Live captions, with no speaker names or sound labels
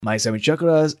My Seven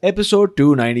Chakras, episode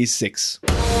 296.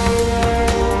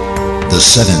 The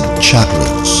seven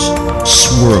chakras,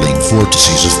 swirling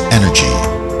vortices of energy,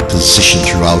 positioned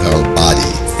throughout our body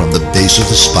from the base of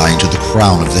the spine to the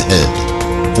crown of the head.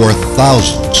 For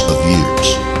thousands of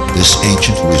years, this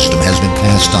ancient wisdom has been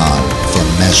passed on from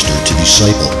master to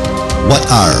disciple. What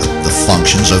are the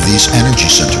functions of these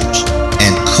energy centers?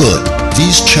 And could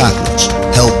these chakras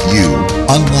help you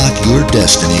unlock your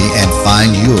destiny and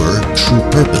find your true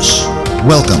purpose?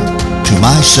 Welcome to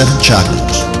My Seven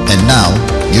Chakras. And now,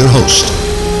 your host,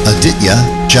 Aditya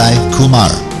Jai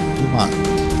Kumar.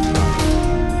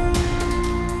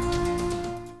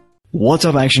 What's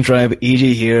up, Action Tribe?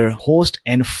 AJ here, host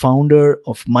and founder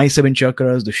of My Seven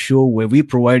Chakras, the show where we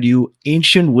provide you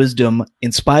ancient wisdom,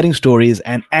 inspiring stories,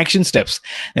 and action steps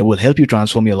that will help you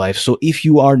transform your life. So if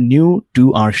you are new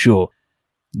to our show,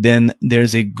 then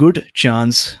there's a good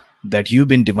chance that you've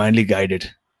been divinely guided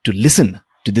to listen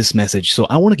to this message. So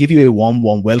I want to give you a warm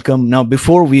welcome. Now,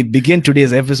 before we begin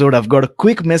today's episode, I've got a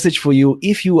quick message for you.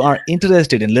 If you are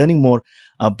interested in learning more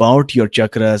about your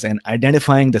chakras and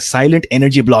identifying the silent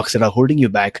energy blocks that are holding you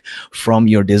back from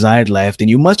your desired life, then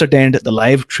you must attend the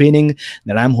live training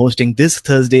that I'm hosting this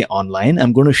Thursday online.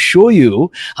 I'm going to show you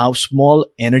how small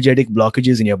energetic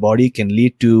blockages in your body can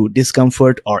lead to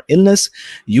discomfort or illness.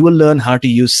 You will learn how to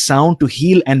use sound to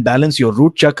heal and balance your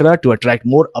root chakra to attract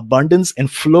more abundance and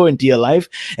flow into your life.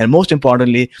 And most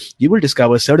importantly, you will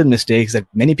discover certain mistakes that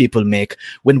many people make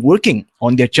when working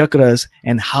on their chakras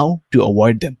and how to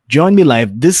avoid them. Join me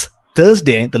live this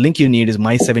Thursday. The link you need is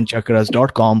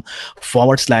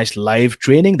my7chakras.com/live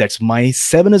training. That's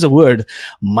my7 as a word,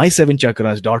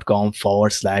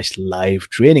 my7chakras.com/live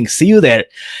training. See you there.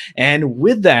 And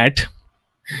with that,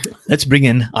 let's bring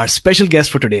in our special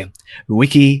guest for today,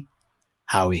 Vicki,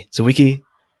 Howie. So Vicki,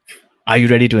 are you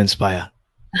ready to inspire?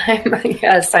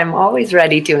 Yes, I'm always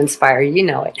ready to inspire. You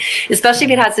know it, especially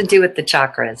if it has to do with the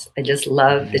chakras. I just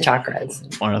love the chakras.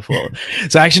 Wonderful.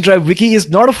 So Action Tribe, Vicki is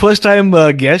not a first-time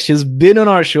guest. She's been on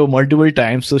our show multiple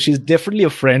times, so she's definitely a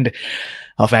friend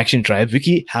of Action Tribe.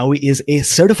 Vicki Howie is a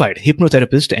certified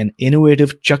hypnotherapist and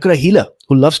innovative chakra healer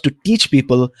who loves to teach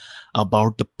people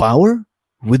about the power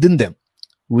within them.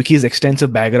 Vicki's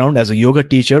extensive background as a yoga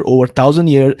teacher, over 1,000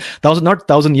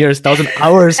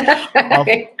 hours of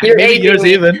maybe years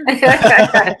even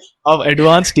of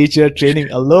advanced teacher training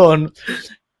alone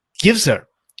gives her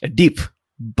a deep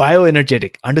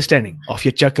bioenergetic understanding of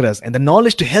your chakras and the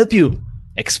knowledge to help you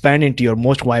expand into your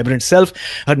most vibrant self.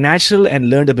 Her natural and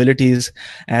learned abilities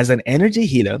as an energy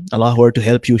healer allow her to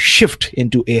help you shift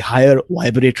into a higher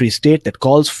vibratory state that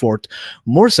calls forth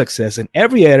more success in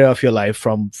every area of your life,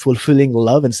 from fulfilling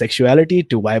love and sexuality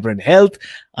to vibrant health,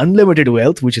 unlimited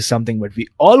wealth, which is something that we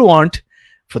all want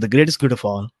for the greatest good of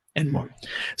all, and more.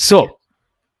 So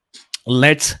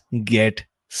let's get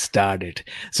started.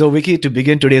 So Vicki, to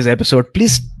begin today's episode,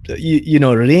 please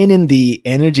rein in the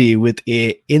energy with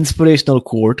a inspirational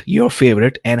quote, your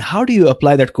favorite, and how do you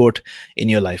apply that quote in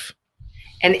your life?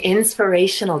 An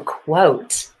inspirational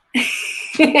quote.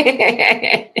 I'm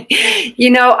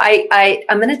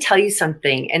going to tell you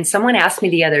something. And someone asked me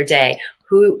the other day,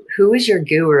 who is your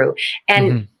guru?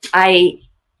 And I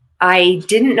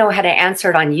didn't know how to answer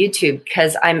it on YouTube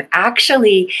because I'm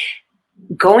actually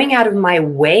going out of my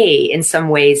way in some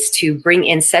ways to bring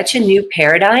in such a new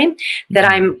paradigm that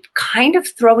I'm kind of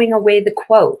throwing away the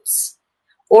quotes,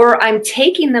 or I'm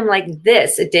taking them like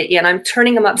this, Aditya, and I'm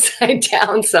turning them upside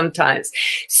down sometimes.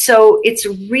 So it's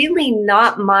really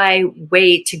not my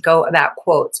way to go about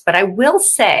quotes, but I will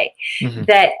say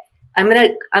that I'm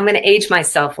going to age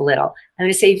myself a little. I'm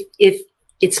going to say if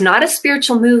it's not a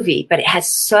spiritual movie, but it has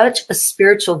such a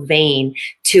spiritual vein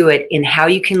to it in how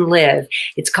you can live.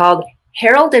 It's called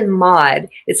Harold and Maude.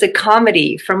 It's a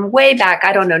comedy from way back,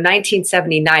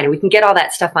 1979. And we can get all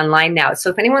that stuff online now. So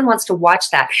if anyone wants to watch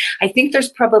that, I think there's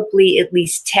probably at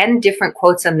least 10 different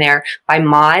quotes on there by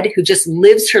Maude, who just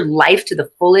lives her life to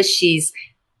the fullest. She's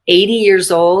 80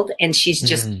 years old and she's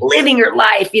just living her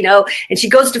life, and she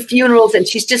goes to funerals and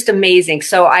she's just amazing.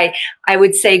 So I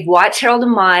would say watch Harold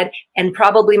and Maude. And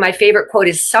probably my favorite quote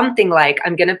is something like,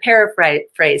 I'm going to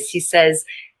paraphrase. She says,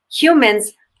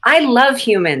 I love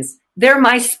humans. They're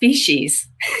my species.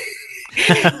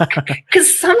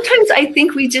 Because sometimes I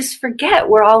think we just forget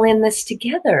we're all in this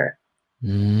together.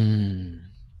 We're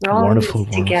all Wonderful,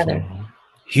 in this together.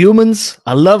 Humans,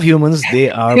 I love humans. They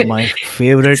are my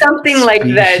favorite. Something like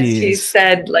that. She species.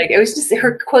 said, it was just,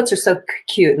 her quotes are so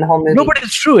cute in the whole movie. No, but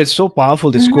it's true. It's so powerful,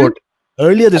 this quote.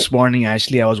 Earlier this morning,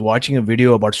 actually, I was watching a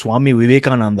video about Swami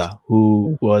Vivekananda,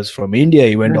 who was from India.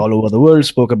 He went all over the world,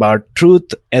 spoke about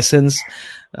truth, essence,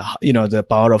 the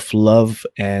power of love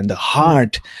and the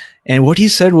heart. And what he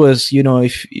said was,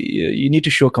 if you need to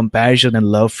show compassion and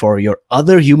love for your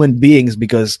other human beings,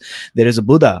 because there is a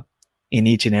Buddha in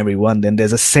each and every one, then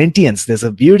there's a sentience, there's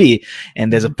a beauty,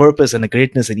 and there's a purpose and a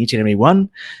greatness in each and every one.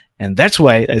 And that's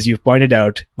why, as you pointed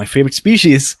out, my favorite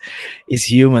species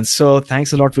is humans. So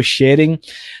thanks a lot for sharing.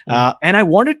 And I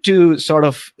wanted to sort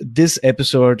of this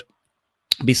episode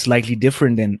be slightly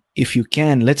different. And if you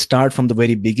can, let's start from the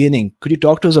very beginning. Could you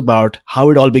talk to us about how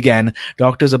it all began?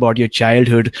 Talk to us about your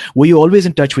childhood. Were you always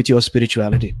in touch with your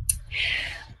spirituality?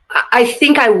 I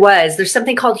think I was. There's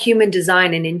something called human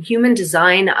design, and in human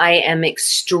design, I am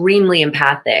extremely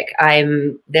empathic.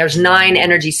 There's 9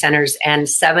 energy centers, and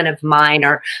 7 of mine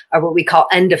are what we call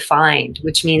undefined,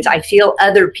 which means I feel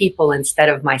other people instead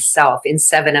of myself in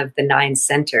 7 of the 9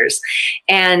 centers.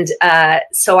 And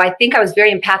so I think I was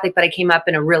very empathic, but I came up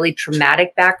in a really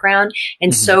traumatic background.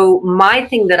 And so my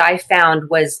thing that I found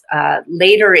was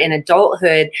later in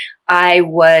adulthood, I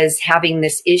was having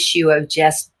this issue of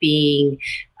just being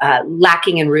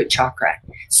lacking in root chakra.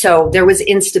 So there was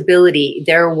instability.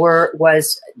 There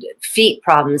was feet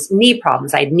problems, knee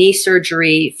problems. I had knee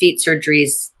surgery, feet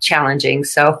surgeries, challenging.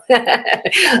 So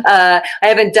I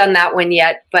haven't done that one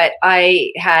yet, but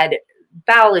I had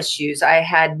bowel issues. I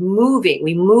had moving.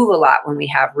 We move a lot when we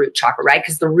have root chakra, right?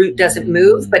 Because the root doesn't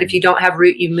move, but if you don't have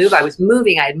root, you move. I was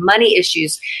moving. I had money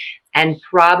issues. And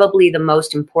probably the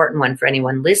most important one for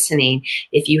anyone listening,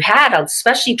 if you had,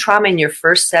 especially trauma in your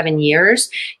first 7 years,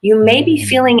 you may be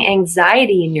feeling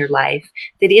anxiety in your life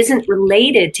that isn't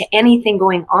related to anything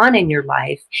going on in your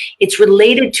life. It's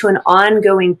related to an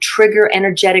ongoing trigger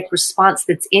energetic response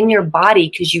that's in your body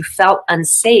because you felt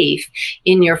unsafe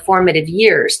in your formative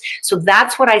years. So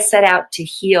that's what I set out to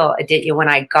heal, Aditya, when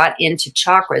I got into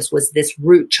chakras, was this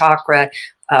root chakra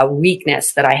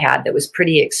weakness that I had that was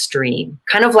pretty extreme,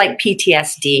 kind of like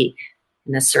PTSD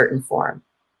in a certain form.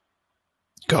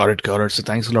 Got it. So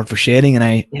thanks a lot for sharing. And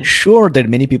I'm sure that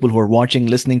many people who are watching,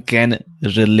 listening can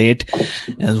relate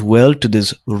as well to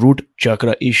this root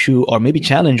chakra issue or maybe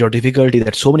challenge or difficulty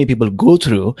that so many people go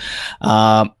through.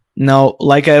 Now,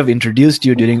 like I have introduced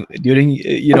you during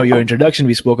your introduction,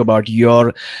 we spoke about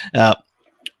your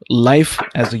life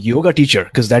as a yoga teacher,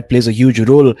 because that plays a huge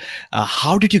role.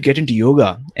 How did you get into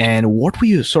yoga, and what were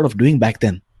you sort of doing back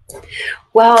then?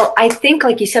 Well, I think,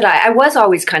 like you said, I was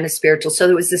always kind of spiritual. So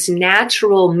there was this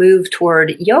natural move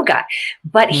toward yoga.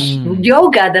 But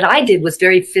yoga that I did was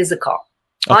very physical.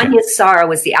 Okay. Anya Sara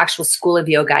was the actual school of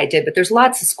yoga I did, but there's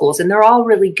lots of schools and they're all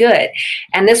really good.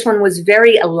 And this one was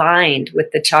very aligned with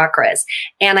the chakras.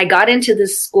 And I got into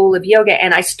this school of yoga,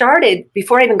 and I started,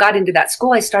 before I even got into that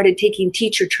school, I started taking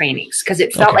teacher trainings because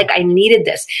it felt like I needed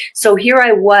this. So here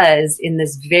I was in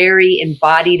this very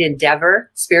embodied endeavor,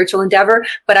 spiritual endeavor,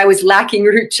 but I was lacking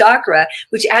root chakra,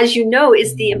 which, as you know,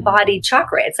 is the embodied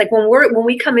chakra. It's like when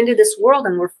we come into this world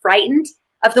and we're frightened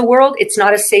of the world, it's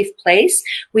not a safe place,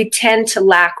 we tend to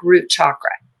lack root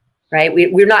chakra, right?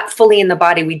 We're not fully in the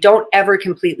body. We don't ever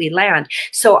completely land.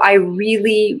 So I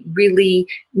really, really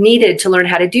needed to learn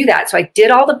how to do that. So I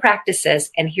did all the practices.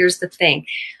 And here's the thing.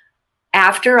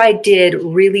 After I did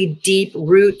really deep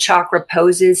root chakra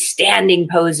poses, standing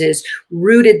poses,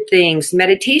 rooted things,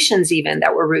 meditations even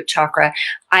that were root chakra,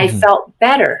 I felt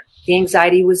better. The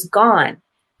anxiety was gone.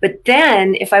 But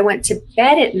then if I went to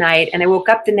bed at night and I woke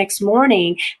up the next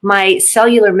morning, my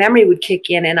cellular memory would kick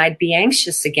in and I'd be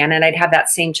anxious again, and I'd have that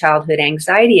same childhood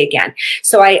anxiety again.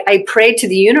 So I prayed to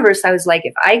the universe. I was like,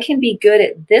 if I can be good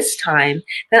at this time,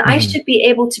 then I should be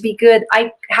able to be good.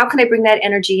 How can I bring that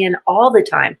energy in all the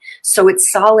time so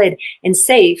it's solid and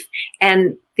safe?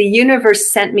 And the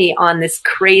universe sent me on this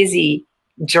crazy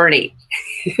journey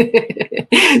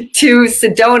to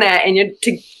Sedona and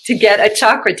to get a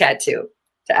chakra tattoo.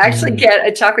 To actually get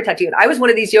a chakra tattoo. And I was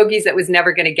one of these yogis that was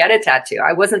never going to get a tattoo.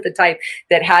 I wasn't the type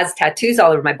that has tattoos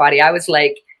all over my body. I was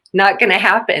like, not going to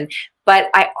happen. But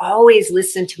I always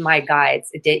listened to my guides,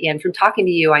 Aditya. And from talking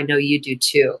to you, I know you do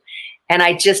too. And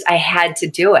I had to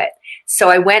do it. So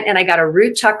I went and I got a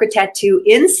root chakra tattoo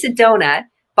in Sedona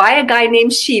by a guy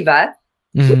named Shiva,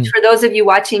 which for those of you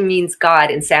watching means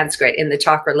God in Sanskrit, in the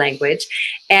chakra language.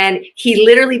 And he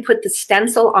literally put the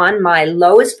stencil on my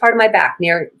lowest part of my back,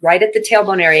 right at the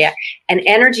tailbone area, and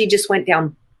energy just went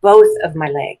down both of my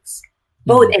legs,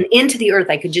 and into the earth.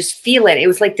 I could just feel it. It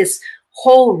was like this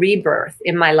whole rebirth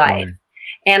in my life.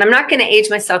 And I'm not going to age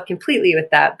myself completely with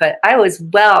that, but I was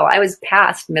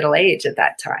past middle age at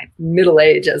that time, middle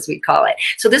age as we call it.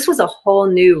 So this was a whole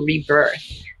new rebirth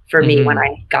for me when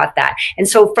I got that. And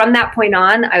so from that point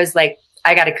on, I was like,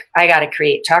 I gotta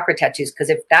create chakra tattoos, because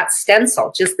if that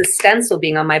stencil, just the stencil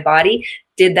being on my body,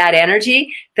 did that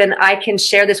energy, then I can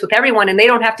share this with everyone, and they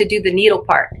don't have to do the needle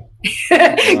part,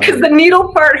 because the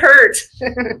needle part hurt.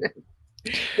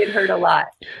 It hurt a lot.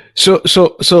 So,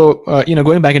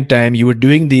 going back in time, you were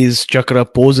doing these chakra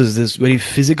poses, these very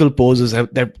physical poses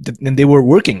and they were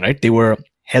working, right? They were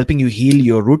helping you heal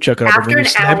your root chakra. After an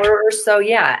hour or so,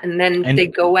 yeah, and then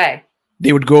they'd go away.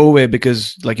 They would go away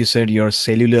because, like you said, your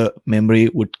cellular memory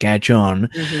would catch on.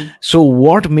 So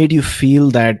what made you feel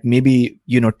that maybe,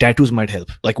 tattoos might help?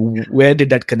 Like, where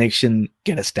did that connection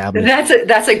get established?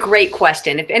 That's a great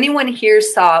question. If anyone here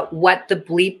saw What the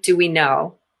Bleep Do We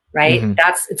Know, right?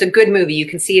 It's a good movie. You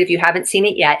can see it if you haven't seen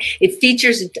it yet. It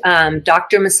features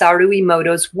Dr. Masaru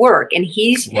Emoto's work. And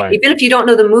even if you don't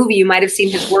know the movie, you might have seen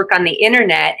his work on the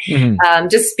internet.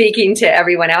 Just speaking to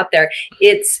everyone out there,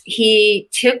 he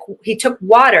took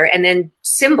water and then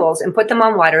symbols and put them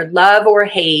on water, love or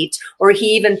hate, or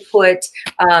he even put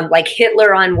like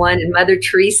Hitler on one and Mother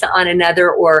Teresa on another,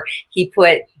 or he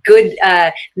put good,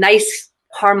 nice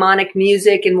harmonic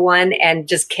music in one and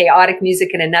just chaotic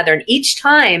music in another. And each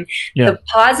time the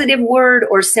positive word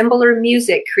or symbol or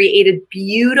music created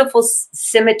beautiful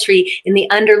symmetry in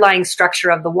the underlying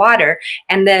structure of the water.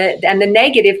 And the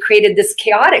negative created this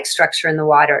chaotic structure in the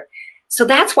water. So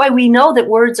that's why we know that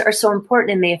words are so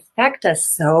important and they affect us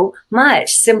so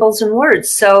much, symbols and words.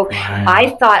 So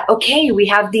I thought, okay, we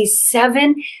have these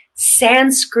 7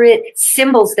 Sanskrit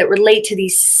symbols that relate to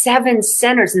these 7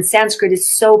 centers, and Sanskrit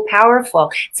is so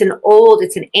powerful.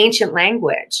 It's an ancient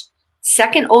language,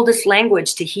 second oldest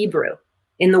language to Hebrew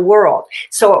in the world.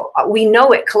 So we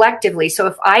know it collectively. So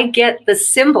if I get the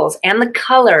symbols and the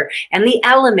color and the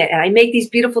element, and I make these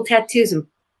beautiful tattoos and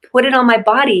put it on my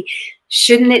body,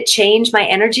 shouldn't it change my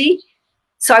energy?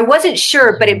 So I wasn't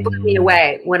sure, but it blew me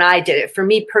away when I did it. For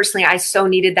me personally, I so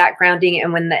needed that grounding.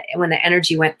 And when the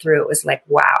energy went through, it was like,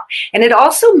 wow. And it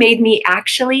also made me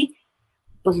actually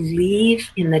believe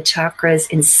in the chakras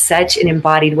in such an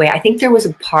embodied way. I think there was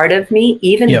a part of me,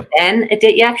 even then,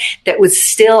 Aditya, that was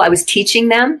still, I was teaching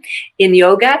them in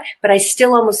yoga, but I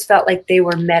still almost felt like they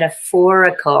were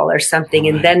metaphorical or something.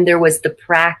 And then there was the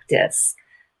practice.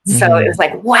 So it was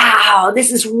like, wow,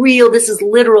 this is real. This is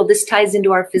literal. This ties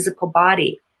into our physical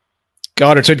body.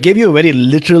 Got it. So it gave you a very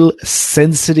literal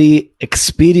sensory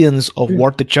experience of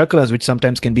what the chakras, which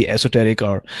sometimes can be esoteric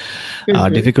or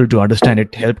difficult to understand.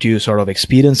 It helped you sort of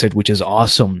experience it, which is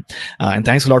awesome. And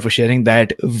thanks a lot for sharing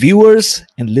that. Viewers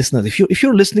and listeners, if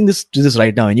you're listening to this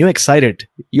right now and you're excited,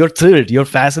 you're thrilled, you're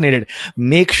fascinated,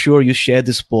 make sure you share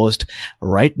this post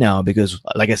right now, because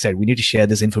like I said, we need to share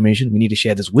this information. We need to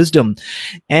share this wisdom.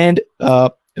 And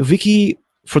Vicki,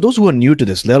 for those who are new to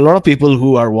this, there are a lot of people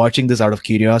who are watching this out of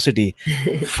curiosity.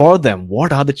 For them,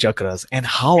 what are the chakras and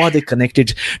how are they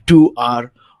connected to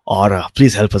our aura?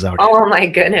 Please help us out. Oh my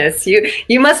goodness.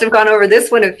 You must have gone over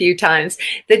this one a few times.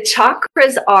 The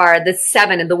chakras are the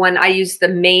 7, and the one I use, the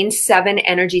main 7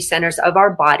 energy centers of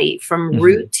our body from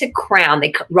root to crown.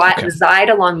 They reside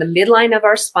along the midline of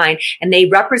our spine, and they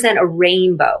represent a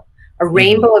rainbow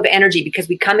of energy, because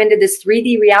we come into this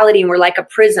 3D reality and we're like a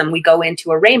prism. We go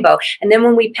into a rainbow. And then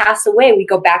when we pass away, we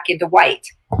go back into white.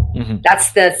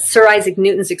 That's the Sir Isaac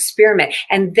Newton's experiment.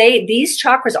 And these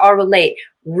chakras all relate.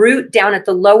 Root down at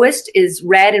the lowest is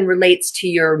red and relates to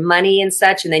your money and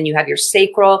such. And then you have your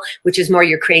sacral, which is more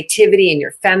your creativity and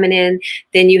your feminine.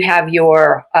 Then you have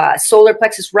your solar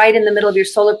plexus right in the middle of your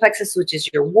solar plexus, which is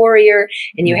your warrior.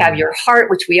 And you have your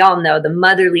heart, which we all know, the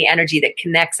motherly energy that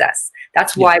connects us.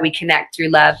 That's why we connect through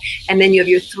love. And then you have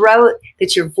your throat,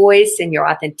 that's your voice and your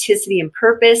authenticity and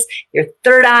purpose. Your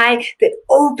third eye that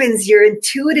opens your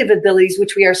intuitive abilities,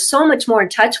 which we are so much more in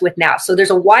touch with now. So there's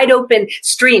a wide open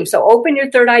stream. So open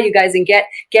your third eye, you guys, and get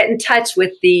in touch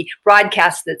with the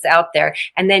broadcast that's out there.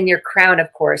 And then your crown,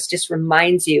 of course, just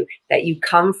reminds you that you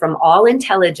come from all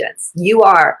intelligence. You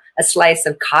are a slice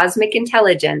of cosmic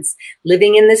intelligence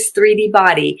living in this 3D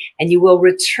body, and you will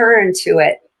return to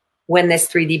it when this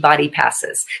 3D body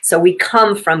passes. So we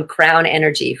come from crown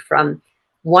energy, from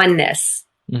oneness.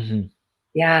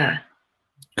 Yeah.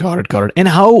 Got it. And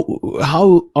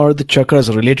how are the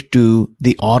chakras related to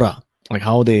the aura? Like,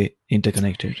 how are they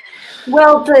interconnected?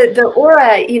 Well, the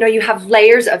aura, you have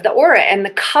layers of the aura and the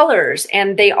colors,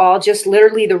 and they all just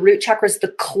literally, the root chakra is the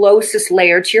closest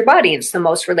layer to your body. It's the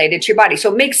most related to your body.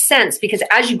 So it makes sense, because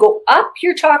as you go up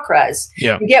your chakras,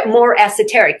 you get more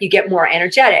esoteric, you get more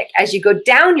energetic. As you go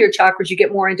down your chakras, you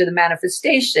get more into the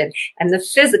manifestation and the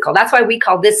physical. That's why we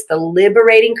call this the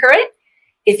liberating current.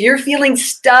 if you're feeling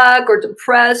stuck or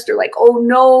depressed or like, oh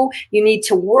no, you need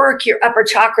to work your upper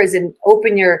chakras and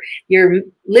open your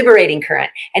liberating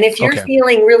current. And if you're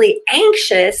feeling really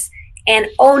anxious and,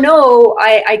 oh no,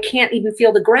 I can't even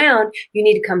feel the ground, you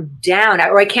need to come down.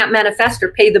 Or I can't manifest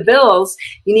or pay the bills.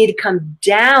 You need to come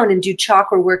down and do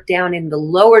chakra work down in the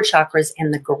lower chakras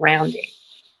and the grounding.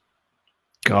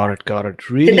 Got it.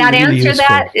 Really, did that really answer useful.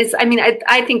 that?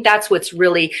 I think that's what's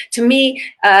really, to me,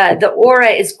 the aura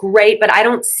is great, but I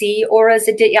don't see auras.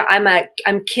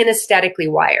 I'm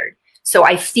kinesthetically wired. So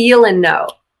I feel and know.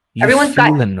 Everyone's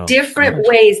got different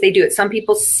ways they do it. Some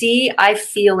people see, I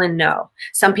feel and know.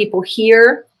 Some people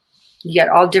hear. You get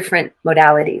all different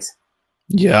modalities.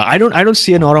 Yeah, I don't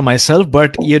see an aura myself,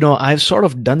 but I've sort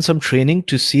of done some training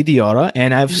to see the aura,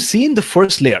 and I've seen the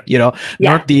first layer,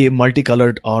 not the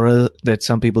multicolored aura that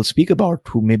some people speak about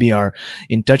who maybe are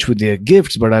in touch with their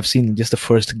gifts, but I've seen just the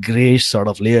first grayish sort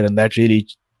of layer, and that really,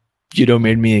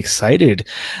 made me excited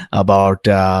about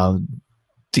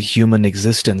the human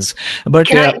existence. But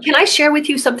can I share with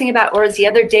you something about auras? The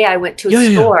other day I went to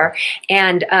a store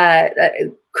and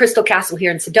Crystal Castle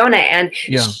here in Sedona, and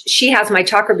she has my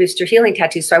chakra booster healing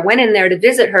tattoo. So I went in there to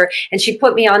visit her, and she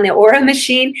put me on the aura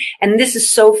machine. And this is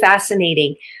so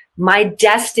fascinating. My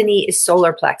destiny is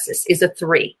solar plexus, is a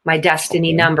 3, my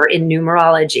destiny number in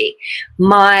numerology.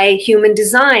 My human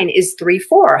design is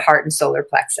 3-4, heart and solar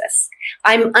plexus.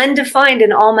 I'm undefined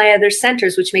in all my other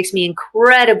centers, which makes me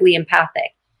incredibly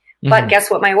empathic. But guess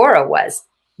what my aura was?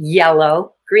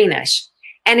 Yellow, greenish.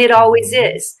 And it always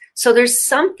is. So there's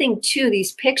something to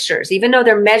these pictures. Even though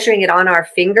they're measuring it on our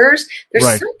fingers,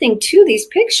 there's something to these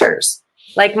pictures.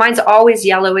 Like mine's always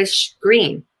yellowish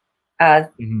green, 3rd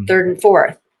and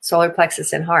 4th, solar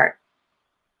plexus and heart.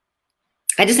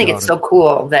 I just think it's so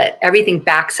cool that everything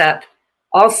backs up.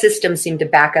 All systems seem to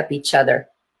back up each other.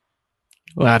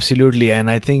 Well, absolutely. And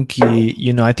I think,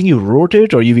 you wrote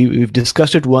it, or we've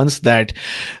discussed it once, that,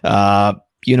 a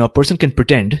person can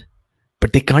pretend,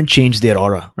 but they can't change their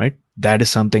aura, right? That is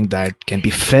something that can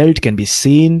be felt, can be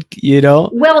seen,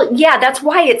 Well, yeah, that's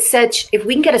why it's such, if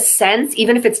we can get a sense,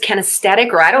 even if it's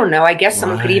kinesthetic, or I don't know, I guess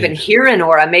someone could even hear an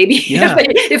aura, maybe,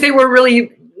 if they were really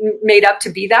made up to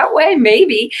be that way,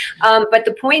 maybe. But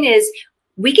the point is,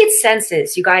 we get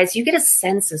senses, you guys. You get a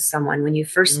sense of someone when you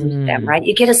first meet them, right?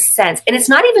 You get a sense. And it's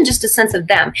not even just a sense of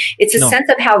them. It's a sense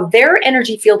of how their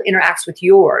energy field interacts with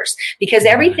yours, because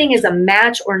everything is a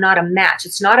match or not a match.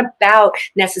 It's not about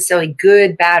necessarily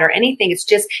good, bad, or anything. It's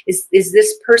just, is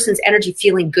this person's energy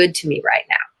feeling good to me right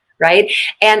now, right?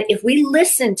 And if we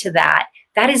listen to that,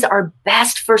 that is our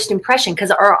best first impression,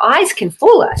 because our eyes can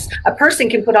fool us. A person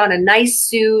can put on a nice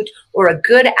suit or a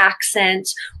good accent,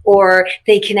 or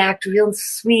they can act real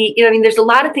sweet. There's a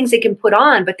lot of things they can put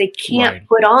on, but they can't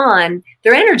put on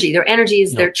their energy. Their energy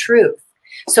is their truth.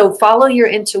 So follow your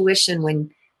intuition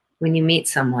when you meet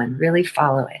someone. Really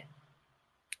follow it.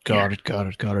 Got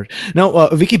it. Now,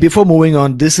 Vicki, before moving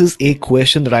on, this is a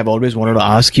question that I've always wanted to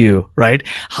ask you, right?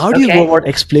 How do you go about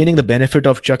explaining the benefit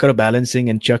of chakra balancing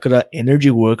and chakra energy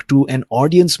work to an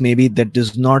audience maybe that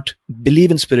does not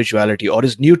believe in spirituality or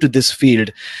is new to this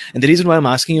field? And the reason why I'm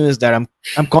asking you is that I'm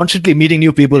constantly meeting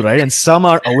new people, right? And some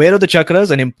are aware of the chakras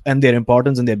and their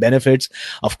importance and their benefits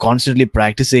of constantly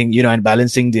practicing, and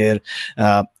balancing their,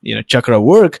 chakra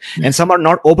work. And some are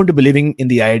not open to believing in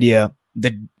the idea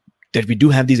that we do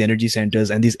have these energy centers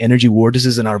and these energy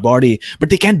vortices in our body, but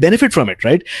they can't benefit from it,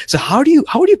 right? So how do you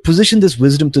position this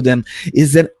wisdom to them?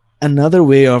 Is there another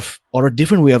way of, or a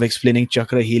different way of explaining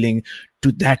chakra healing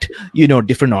to that,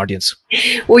 different audience?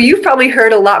 Well, you've probably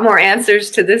heard a lot more answers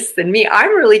to this than me.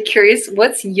 I'm really curious.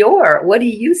 What do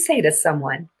you say to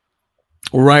someone?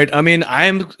 Right.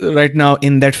 I'm right now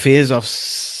in that phase of,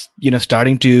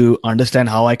 starting to understand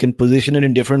how I can position it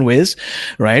in different ways,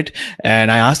 right?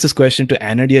 And I asked this question to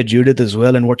Anadia Judith as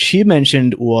well. And what she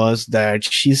mentioned was that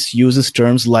she uses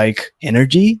terms like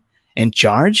energy and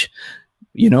charge,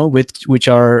 which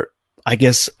are, I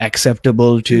guess,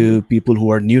 acceptable to people who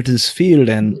are new to this field.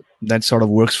 And that sort of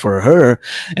works for her.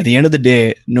 At the end of the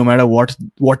day, no matter what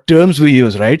terms we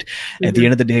use, right? At the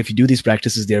end of the day, if you do these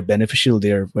practices, they're beneficial.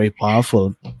 They're very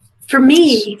powerful. For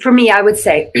me, I would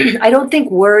say, I don't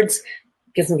think words,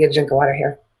 get a drink of water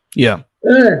here. Yeah.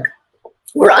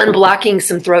 we're unblocking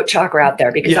some throat chakra out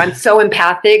there because I'm so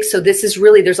empathic. So this is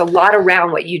really, there's a lot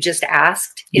around what you just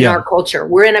asked in our culture.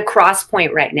 We're in a cross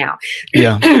point right now.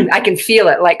 I can feel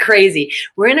it like crazy.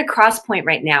 We're in a cross point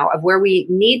right now of where we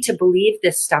need to believe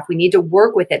this stuff. We need to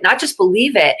work with it, not just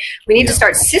believe it. We need to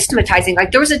start systematizing.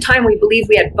 Like there was a time we believed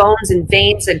we had bones and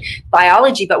veins and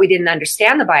biology, but we didn't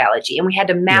understand the biology and we had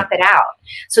to map it out.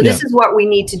 So this is what we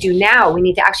need to do now. We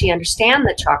need to actually understand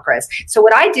the chakras. So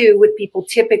what I do with people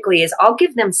typically is I'll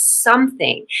give them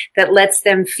something that lets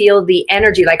them feel the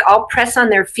energy. Like I'll press on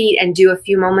their feet and do a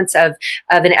few moments of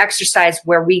an exercise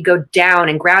where we go down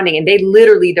and grounding, and they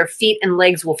literally, their feet and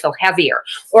legs will feel heavier.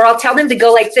 Or I'll tell them to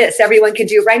go like this. Everyone can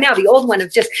do it right now. The old one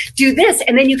of just do this.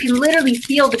 And then you can literally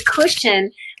feel the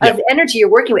cushion of energy you're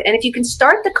working with. And if you can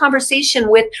start the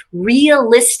conversation with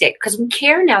realistic, because we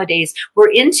care nowadays, we're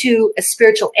into a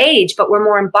spiritual age, but we're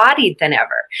more embodied than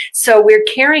ever. So we're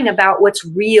caring about what's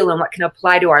real and what can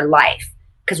apply to our life.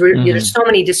 Because there's so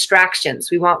many distractions.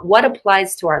 We want what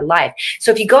applies to our life.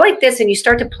 So if you go like this and you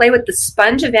start to play with the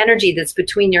sponge of energy that's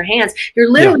between your hands, you're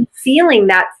literally feeling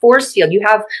that force field. You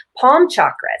have palm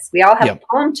chakras. We all have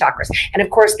palm chakras. And of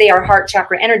course, they are heart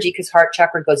chakra energy because heart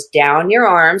chakra goes down your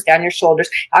arms, down your shoulders,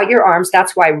 out your arms.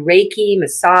 That's why Reiki,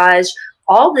 massage,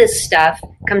 all this stuff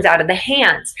comes out of the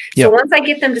hands. So once I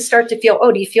get them to start to feel,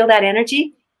 oh, do you feel that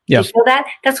energy? You feel that?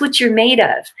 That's what you're made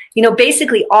of. You know,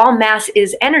 basically all mass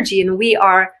is energy and we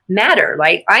are matter.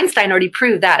 Like Einstein already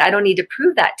proved that. I don't need to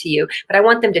prove that to you, but I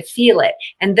want them to feel it.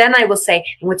 And then I will say,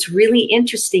 and what's really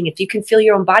interesting, if you can feel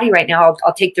your own body right now,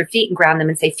 I'll take their feet and ground them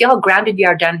and say, feel how grounded you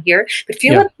are down here, but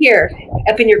feel up here,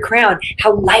 up in your crown,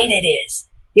 how light it is.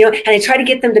 You know, and I try to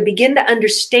get them to begin to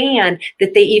understand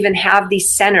that they even have these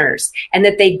centers and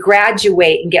that they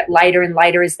graduate and get lighter and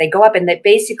lighter as they go up. And that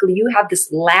basically you have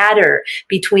this ladder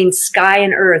between sky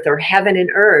and earth or heaven and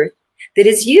earth that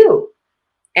is you.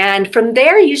 And from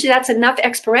there, usually that's enough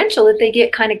experiential that they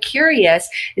get kind of curious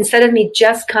instead of me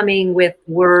just coming with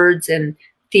words and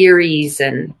theories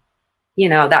and, you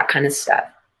know, that kind of stuff.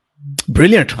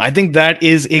 Brilliant. I think that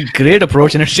is a great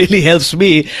approach and it really helps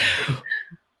me.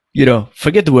 You know,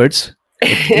 forget the words,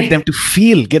 get them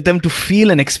to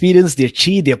feel and experience their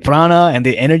chi, their prana, and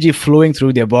their energy flowing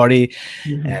through their body,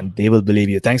 and they will believe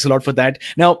you. Thanks a lot for that.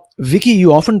 Now, Vicki,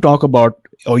 you often talk about,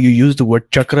 or you use the word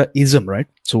chakraism, right?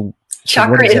 So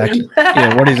Chakrism.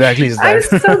 What exactly is that?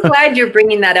 I'm so glad you're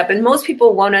bringing that up. And most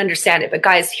people won't understand it. But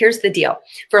guys, here's the deal.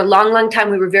 For a long, long time,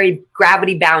 we were very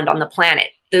gravity bound on the planet.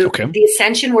 The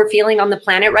ascension we're feeling on the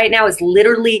planet right now is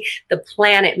literally the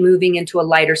planet moving into a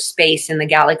lighter space in the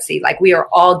galaxy. Like we are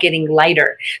all getting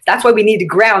lighter. That's why we need to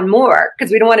ground more because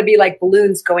we don't want to be like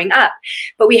balloons going up.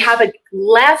 But we have a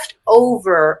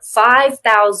leftover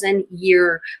 5,000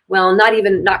 year, well,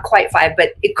 not quite 5,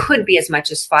 but it could be as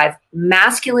much as 5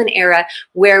 masculine era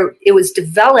where it was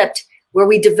developed, where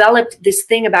we developed this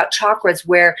thing about chakras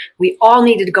where we all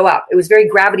needed to go up. It was very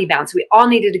gravity bound. So we all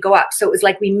needed to go up. So it was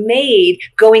like we made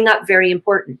going up very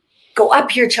important. Go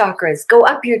up your chakras, go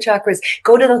up your chakras,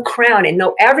 go to the crown. And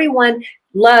no, everyone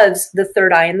loves the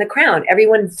third eye in the crown.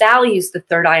 Everyone values the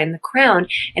third eye in the crown.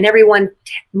 And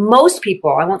most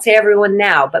people, I won't say everyone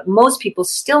now, but most people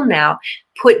still now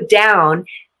put down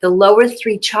the lower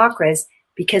 3 chakras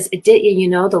because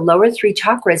the lower 3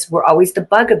 chakras were always the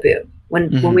bugaboo.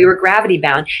 When we were gravity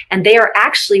bound, and they are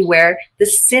actually where the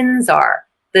sins are,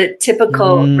 the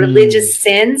typical religious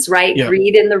sins, right? Yeah.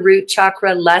 Greed in the root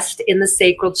chakra, lust in the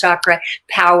sacral chakra,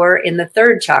 power in the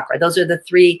third chakra. Those are the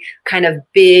 3 kind of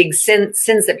big sins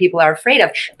that people are afraid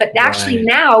of. But actually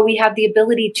now we have the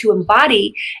ability to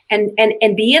embody and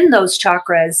be in those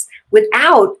chakras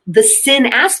without the sin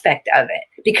aspect of it.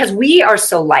 Because we are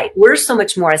so light. We're so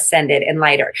much more ascended and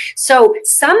lighter. So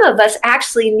some of us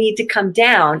actually need to come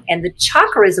down. And the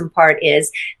chakrism part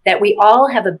is that we all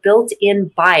have a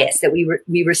built-in bias that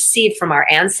we received from our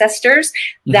ancestors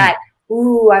that,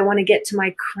 I want to get to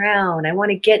my crown. I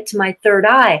want to get to my third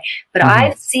eye. But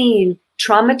I've seen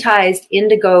traumatized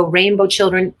indigo rainbow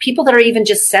children, people that are even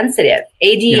just sensitive,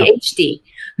 ADHD,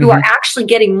 who are actually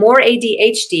getting more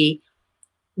ADHD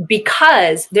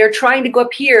because they're trying to go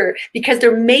up here because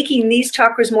they're making these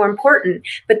chakras more important.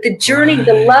 But the journey,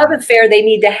 the love affair they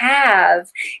need to have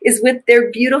is with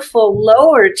their beautiful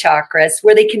lower chakras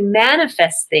where they can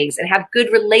manifest things and have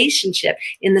good relationship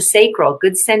in the sacral,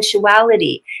 good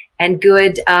sensuality and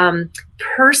good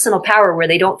personal power where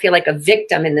they don't feel like a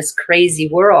victim in this crazy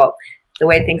world, the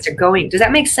way things are going. Does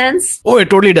that make sense? Oh, it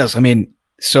totally does. I mean,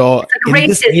 so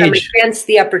racism against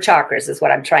the upper chakras is what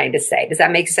I'm trying to say. Does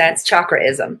that make sense?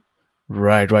 Chakraism.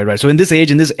 Right. So in this age,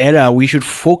 in this era, we should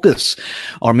focus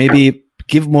or maybe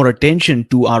give more attention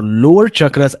to our lower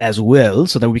chakras as well,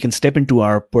 so that we can step into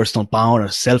our personal power, our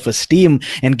self-esteem,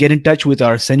 and get in touch with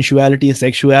our sensuality,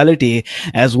 sexuality,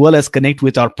 as well as connect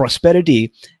with our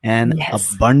prosperity and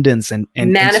abundance and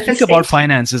speak about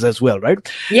finances as well, right?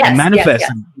 Yes. And manifest.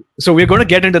 Yes. So we're going to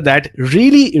get into that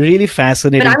really, really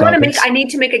fascinating topics. I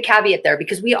need to make a caveat there,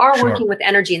 because we are working with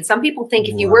energy, and some people think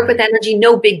if you work with energy,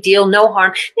 no big deal, no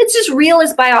harm. It's as real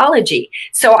as biology.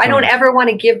 So I don't ever want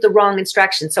to give the wrong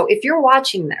instructions. So if you're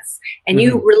watching this and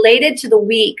you related to the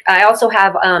week, I also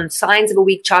have signs of a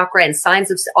weak chakra and signs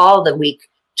of all the weak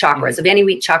chakras, of any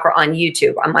weak chakra on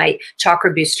YouTube, on my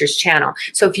Chakra Boosters channel.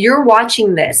 So if you're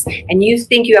watching this and you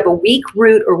think you have a weak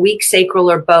root or weak sacral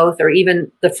or both, or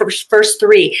even the first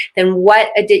three, then what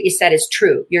Aditya said is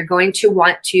true. You're going to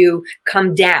want to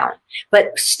come down.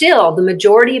 But still, the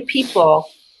majority of people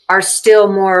are still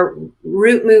more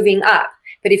root moving up.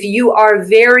 But if you are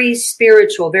very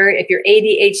spiritual, if you're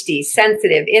ADHD,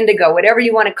 sensitive, indigo, whatever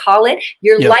you want to call it,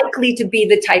 you're likely to be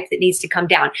the type that needs to come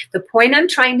down. The point I'm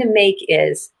trying to make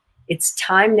is it's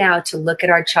time now to look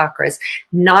at our chakras,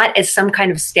 not as some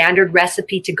kind of standard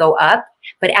recipe to go up,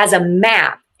 but as a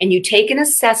map. And you take an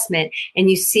assessment and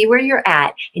you see where you're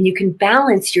at, and you can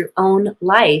balance your own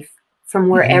life from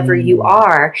wherever you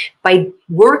are by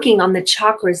working on the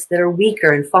chakras that are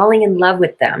weaker and falling in love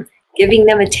with them, giving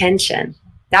them attention.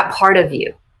 That part of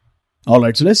you. All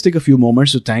right, so let's take a few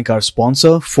moments to thank our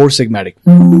sponsor, Four Sigmatic.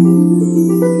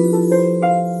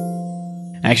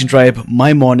 Action Tribe,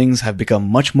 my mornings have become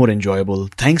much more enjoyable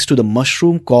thanks to the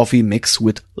mushroom coffee mix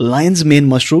with lion's mane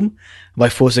mushroom by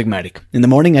Four Sigmatic. In the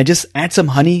morning, I just add some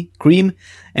honey, cream,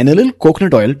 and a little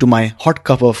coconut oil to my hot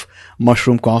cup of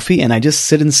mushroom coffee, and I just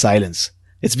sit in silence.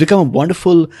 It's become a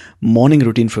wonderful morning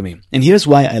routine for me. And here's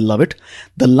why I love it.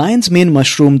 The lion's mane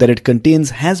mushroom that it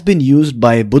contains has been used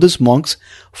by Buddhist monks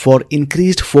for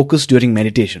increased focus during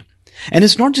meditation. And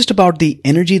it's not just about the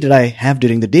energy that I have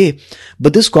during the day,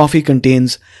 but this coffee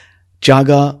contains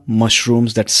chaga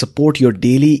mushrooms that support your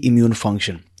daily immune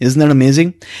function. Isn't that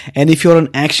amazing? And if you're an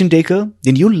action taker,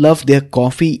 then you'll love their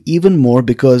coffee even more,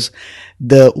 because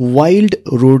the wild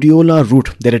rhodiola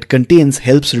root that it contains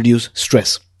helps reduce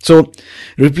stress. So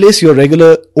replace your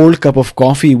regular old cup of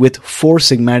coffee with Four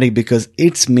Sigmatic, because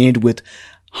it's made with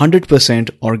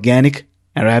 100% organic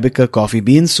Arabica coffee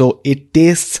beans. So it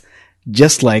tastes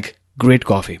just like great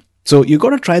coffee. So you got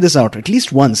to try this out at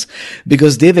least once,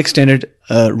 because they've extended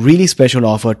a really special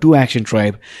offer to Action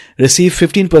Tribe. Receive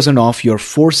 15% off your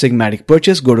Four Sigmatic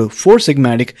purchase. Go to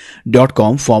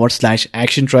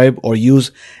foursigmatic.com/Action Tribe or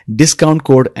use discount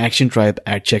code Action Tribe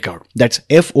at checkout. That's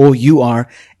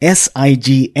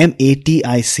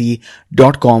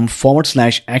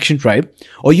foursigmatic.com/Action Tribe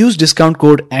or use discount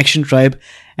code Action Tribe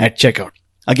at checkout.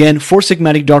 Again,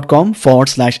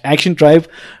 foursigmatic.com/Action Tribe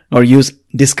or use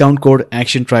discount code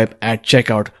Action Tribe at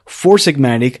checkout. Four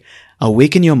Sigmatic,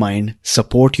 awaken your mind,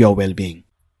 support your well-being.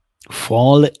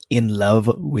 Fall in love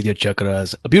with your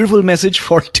chakras. A beautiful message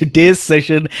for today's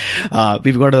session.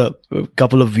 We've got a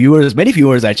couple of viewers, many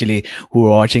viewers actually, who are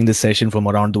watching this session from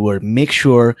around the world. Make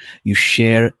sure you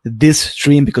share this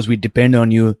stream, because we depend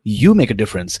on you. You make a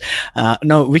difference.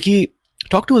 Now, Vicki,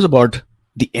 talk to us about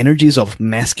the energies of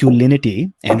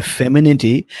masculinity and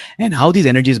femininity and how these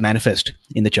energies manifest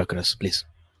in the chakras, please.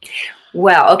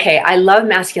 Well, okay. I love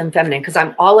masculine feminine because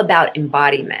I'm all about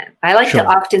embodiment. I like to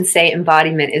often say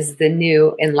embodiment is the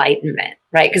new enlightenment,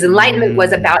 right? Because enlightenment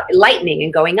was about lightning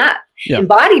and going up. Yeah.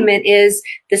 Embodiment is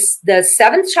this, the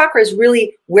seventh chakra is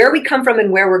really where we come from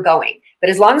and where we're going. But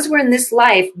as long as we're in this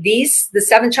life, the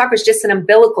seven chakras, just an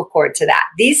umbilical cord to that.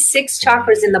 These six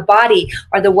chakras in the body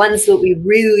are the ones that we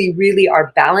really, really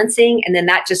are balancing. And then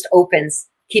that just opens,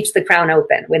 keeps the crown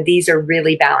open when these are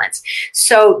really balanced.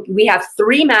 So we have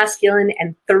three masculine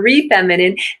and three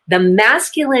feminine. The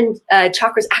masculine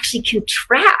chakras actually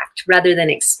contract rather than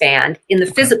expand in the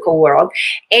physical world.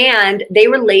 And they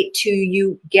relate to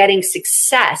you getting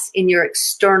success in your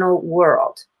external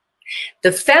world.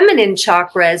 The feminine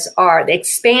chakras are the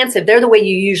expansive. They're the way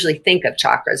you usually think of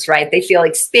chakras, right? They feel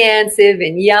expansive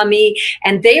and yummy,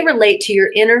 and they relate to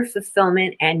your inner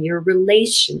fulfillment and your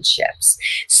relationships.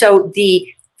 So the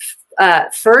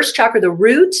first chakra, the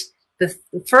root, the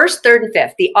first, third, and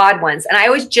fifth, the odd ones. And I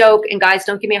always joke, and guys,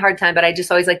 don't give me a hard time, but I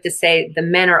just always like to say the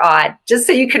men are odd, just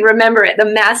so you can remember it, the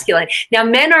masculine. Now,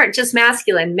 men aren't just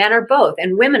masculine. Men are both,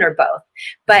 and women are both.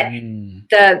 But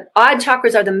the odd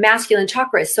chakras are the masculine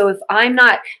chakras. So if I'm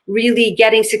not really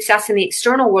getting success in the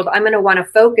external world, I'm going to want to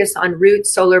focus on root,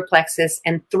 solar plexus,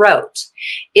 and throat.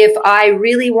 If I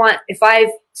really want,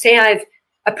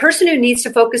 a person who needs to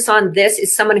focus on this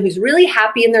is someone who's really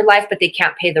happy in their life, but they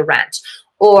can't pay the rent.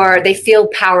 or they feel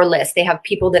powerless. They have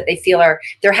people that they feel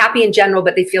they're happy in general,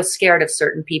 but they feel scared of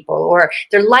certain people, or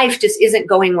their life just isn't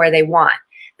going where they want.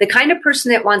 The kind of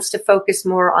person that wants to focus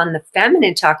more on the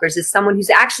feminine chakras is someone who's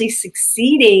actually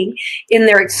succeeding in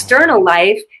their external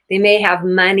life. They may have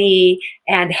money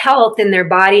and health in their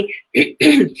body,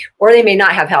 or they may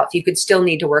not have health. You could still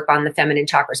need to work on the feminine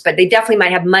chakras, but they definitely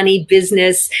might have money,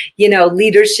 business,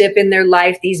 leadership in their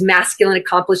life, these masculine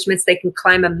accomplishments. They can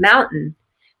climb a mountain,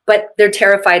 but they're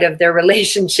terrified of their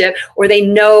relationship, or they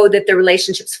know that the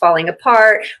relationship's falling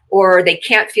apart, or they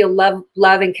can't feel love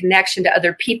and connection to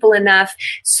other people enough.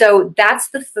 So that's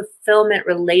the fulfillment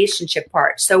relationship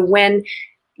part. So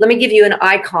let me give you an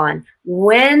icon.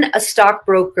 When a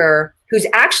stockbroker who's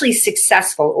actually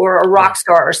successful, or a rock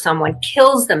star or someone,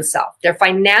 kills themselves, they've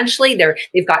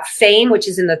got fame, which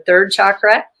is in the third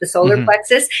chakra, the solar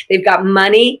plexus. They've got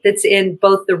money that's in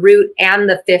both the root and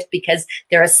the fifth, because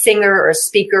they're a singer or a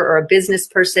speaker or a business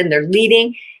person. They're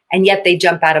leading, and yet they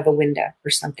jump out of a window or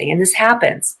something. And this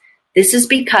happens. This is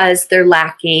because they're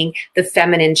lacking the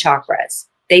feminine chakras.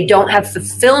 They don't have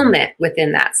fulfillment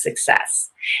within that success.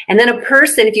 And then a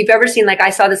person, if you've ever seen, like I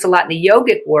saw this a lot in the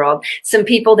yogic world, some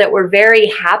people that were very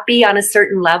happy on a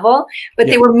certain level, but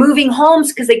they were moving homes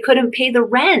because they couldn't pay the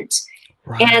rent.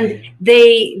 Right. And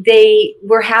they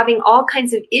were having all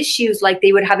kinds of issues, like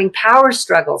they were having power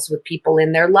struggles with people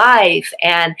in their life,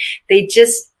 and they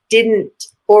just didn't,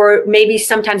 or maybe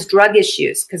sometimes drug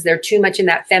issues because they're too much in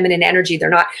that feminine energy. They're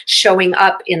not showing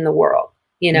up in the world,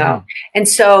 And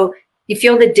so you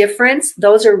feel the difference.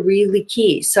 Those are really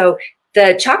key. So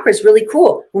the chakra is really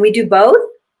cool. When we do both,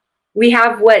 we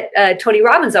have what Tony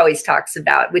Robbins always talks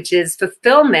about, which is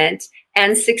fulfillment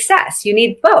and success. You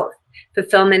need both.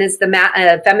 Fulfillment is the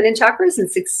feminine chakras, and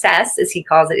success, as he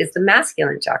calls it, is the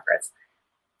masculine chakras.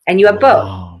 And you have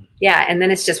both. Yeah. And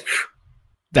then it's just...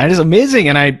 That is amazing.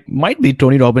 And I might be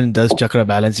Tony Robbins does chakra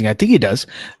balancing. I think he does,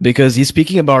 because he's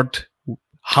speaking about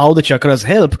how the chakras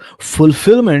help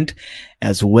fulfillment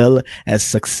as well as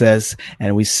success.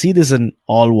 And we see this in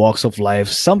all walks of life.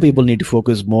 Some people need to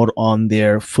focus more on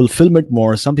their fulfillment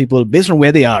more. Some people, based on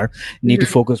where they are, need to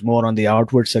focus more on the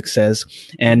outward success.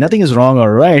 And nothing is wrong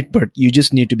or right, but you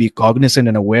just need to be cognizant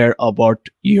and aware about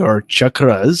your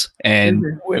chakras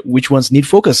and which ones need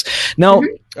focus. Now,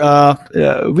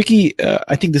 Vicki,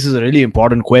 I think this is a really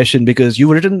important question, because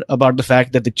you've written about the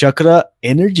fact that the chakra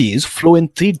energies flow in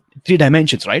three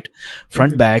dimensions, right?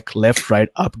 Front, back, left, right,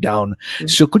 up, down.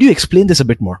 So could you explain this a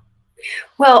bit more?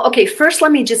 Well, okay, first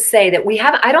let me just say that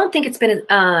I don't think it's been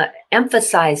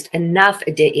emphasized enough,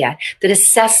 Aditya, that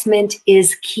assessment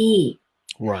is key.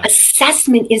 Right.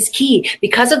 Assessment is key.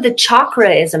 Because of the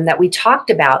chakraism that we talked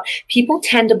about, people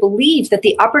tend to believe that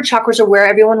the upper chakras are where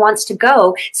everyone wants to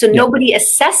go. So nobody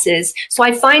assesses. So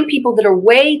I find people that are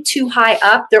way too high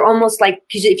up, they're almost like,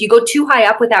 because if you go too high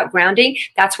up without grounding,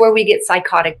 that's where we get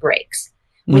psychotic breaks.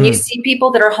 When you see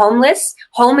people that are homeless,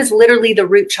 home is literally the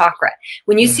root chakra.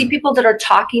 When you see people that are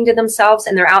talking to themselves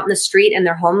and they're out in the street and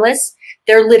they're homeless,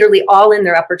 they're literally all in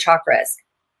their upper chakras.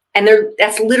 And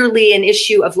that's literally an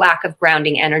issue of lack of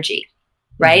grounding energy,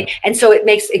 right? And so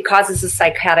it causes a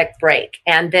psychotic break.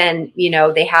 And then,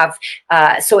 they have,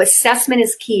 so assessment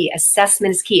is key.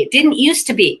 Assessment is key. It didn't used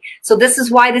to be. So this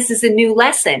is why this is a new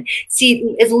lesson.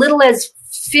 See, as little as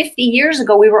 50 years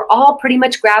ago, we were all pretty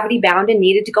much gravity bound and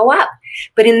needed to go up.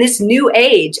 But in this new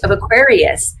age of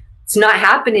Aquarius, it's not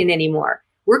happening anymore.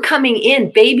 We're coming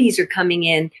in, babies are coming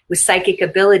in with psychic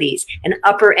abilities and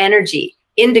upper energy,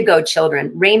 indigo children,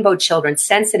 rainbow children,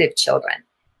 sensitive children.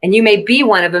 And you may be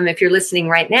one of them if you're listening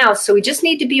right now. So we just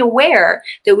need to be aware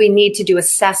that we need to do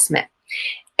assessment.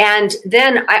 And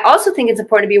then I also think it's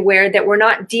important to be aware that we're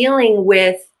not dealing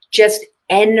with just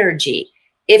energy.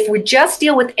 If we just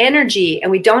deal with energy and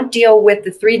we don't deal with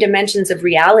the three dimensions of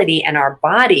reality and our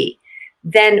body,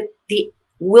 then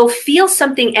we'll feel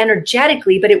something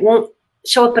energetically, but it won't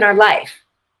show up in our life.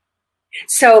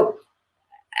 So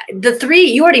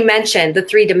you already mentioned the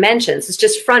three dimensions. It's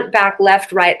just front, back,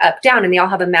 left, right, up, down, and they all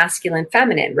have a masculine,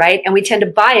 feminine, right? And we tend to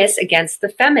bias against the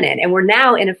feminine, and we're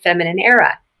now in a feminine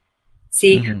era.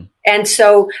 See? And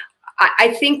so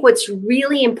I think what's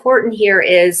really important here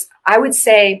is, I would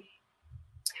say,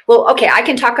 well, okay, I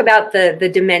can talk about the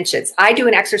dimensions. I do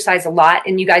an exercise a lot,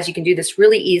 and you can do this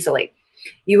really easily.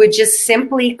 You would just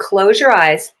simply close your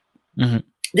eyes.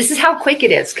 This is how quick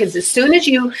it is, because as soon as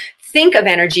you think of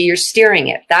energy, you're steering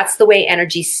it. That's the way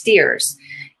energy steers.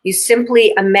 You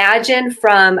simply imagine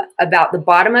from about the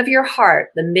bottom of your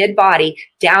heart, the mid body,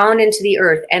 down into the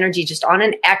earth, energy just on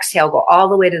an exhale, go all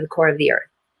the way to the core of the earth.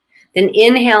 Then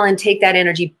inhale and take that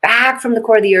energy back from the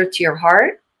core of the earth to your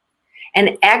heart,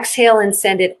 and exhale and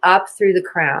send it up through the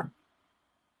crown.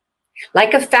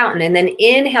 like a fountain, and then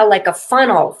inhale like a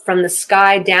funnel from the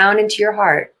sky down into your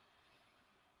heart.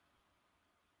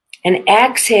 And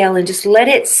exhale and just let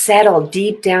it settle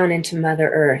deep down into Mother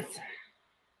Earth.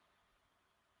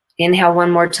 Inhale one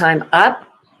more time up.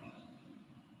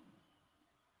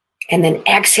 And then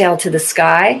exhale to the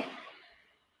sky.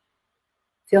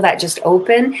 Feel that just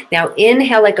open. Now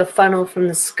inhale like a funnel from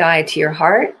the sky to your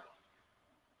heart.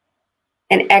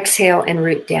 And exhale and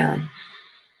root down.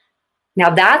 Now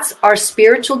that's our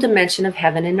spiritual dimension of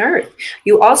heaven and earth.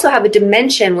 You also have a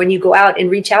dimension when you go out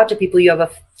and reach out to people. You have a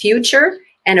future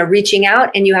and a reaching out,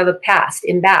 and you have a past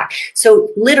and back. So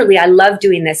literally, I love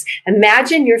doing this.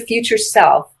 Imagine your future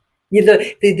self.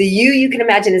 The you can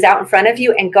imagine is out in front of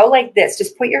you, and go like this.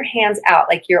 Just put your hands out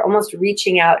like you're almost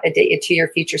reaching out to your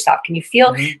future self. Can you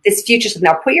feel this future self?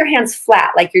 Now put your hands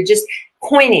flat like you're just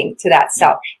pointing to that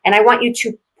self. And I want you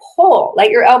to pull,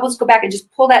 let your elbows go back and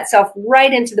just pull that self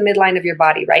right into the midline of your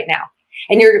body right now.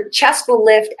 And your chest will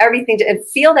lift, everything, and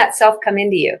feel that self come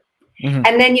into you. Mm-hmm.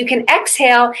 And then you can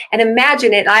exhale and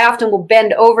imagine it. And I often will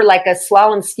bend over like a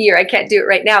slalom skier. I can't do it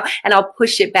right now. And I'll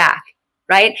push it back,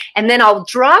 right? And then I'll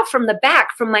draw from the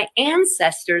back, from my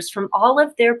ancestors, from all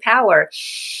of their power,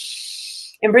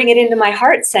 and bring it into my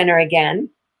heart center again.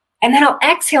 And then I'll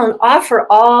exhale and offer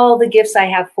all the gifts I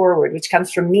have forward, which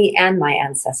comes from me and my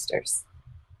ancestors.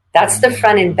 That's the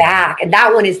front and back. And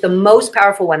that one is the most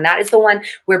powerful one. That is the one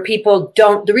where people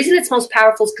don't, the reason it's most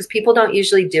powerful is because people don't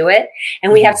usually do it.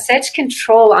 And we have such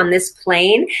control on this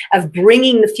plane of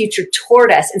bringing the future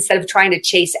toward us instead of trying to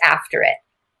chase after it.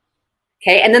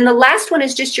 Okay. And then the last one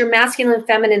is just your masculine and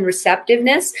feminine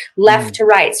receptiveness, left to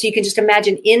right. So you can just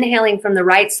imagine inhaling from the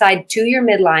right side to your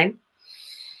midline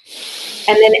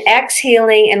and then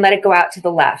exhaling and let it go out to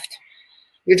the left.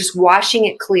 You're just washing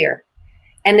it clear.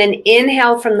 And then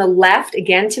inhale from the left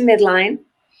again to midline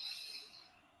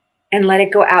and let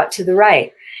it go out to the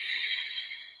right.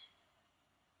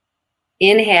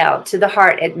 Inhale to the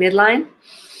heart at midline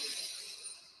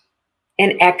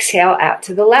and exhale out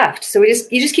to the left. So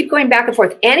you just keep going back and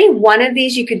forth. Any one of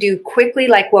these you could do quickly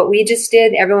like what we just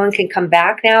did. Everyone can come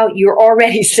back now. You're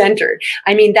already centered.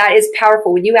 I mean, that is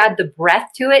powerful. When you add the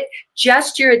breath to it,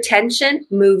 just your attention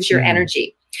moves your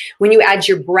energy. When you add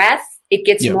your breath, it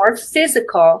gets more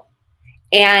physical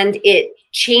and it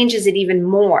changes it even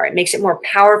more. It makes it more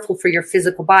powerful for your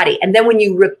physical body. And then when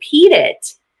you repeat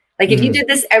it, like if you did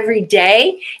this every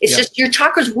day, it's just your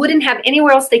chakras wouldn't have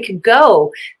anywhere else they could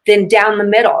go than down the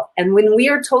middle. And when we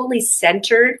are totally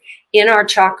centered in our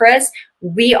chakras,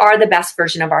 we are the best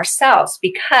version of ourselves,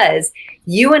 because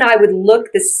you and I would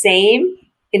look the same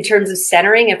in terms of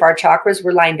centering if our chakras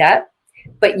were lined up.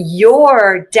 But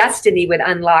your destiny would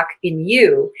unlock in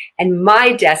you, and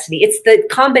my destiny. It's the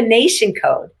combination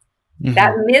code.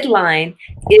 That midline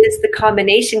is the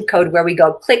combination code where we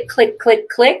go click, click, click,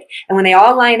 click. And when they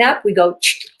all line up, we go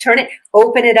turn it,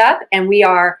 open it up, and we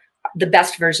are the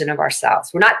best version of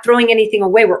ourselves. We're not throwing anything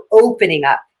away. We're opening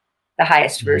up the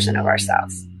highest version of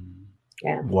ourselves.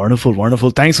 Yeah. Wonderful,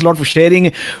 wonderful. Thanks a lot for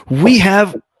sharing. We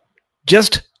have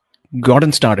just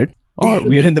gotten started. Or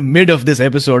we are in the mid of this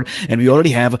episode, and we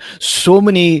already have so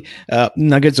many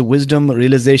nuggets of wisdom,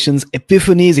 realizations,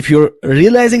 epiphanies. If you're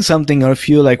realizing something, or if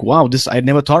you're like, wow, this, I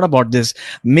never thought about this,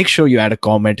 make sure you add a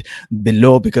comment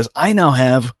below, because I now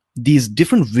have these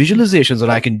different visualizations that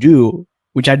I can do,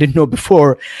 which I didn't know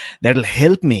before, that'll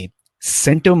help me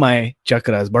center my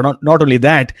chakras. But not only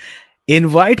that,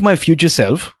 invite my future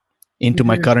self into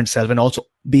my current self, and also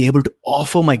be able to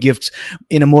offer my gifts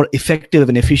in a more effective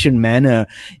and efficient manner,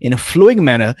 in a flowing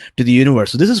manner to the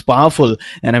universe. So this is powerful.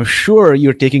 And I'm sure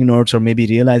you're taking notes or maybe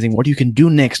realizing what you can do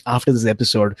next after this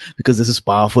episode, because this is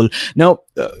powerful. Now,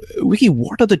 Vicki,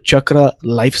 what are the chakra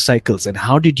life cycles, and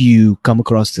how did you come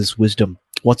across this wisdom?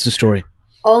 What's the story?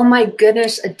 Oh my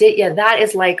goodness, Aditya, that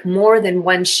is like more than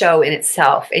one show in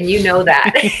itself. And you know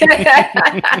that.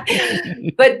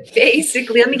 But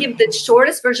basically, let me give the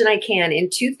shortest version I can.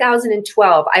 In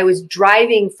 2012, I was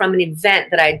driving from an event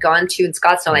that I had gone to in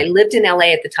Scottsdale. I lived in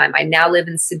LA at the time. I now live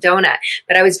in Sedona.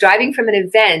 But I was driving from an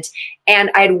event, and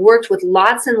I had worked with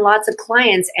lots and lots of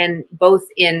clients, and both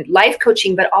in life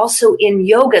coaching, but also in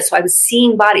yoga. So I was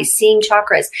seeing bodies, seeing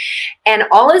chakras. And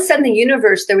all of a sudden, the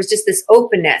universe, there was just this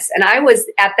openness. And I was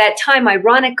at that time,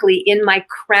 ironically, in my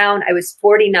crown. I was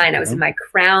 49. I was in my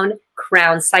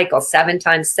crown cycle, 7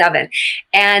 times 7.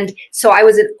 And so I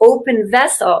was an open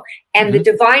vessel, and the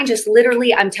divine just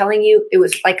literally, I'm telling you, it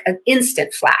was like an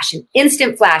instant flash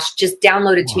just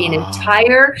downloaded to me an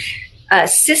entire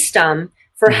system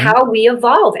for how we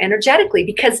evolve energetically.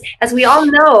 Because as we all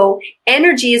know,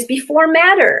 energy is before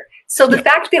matter. So the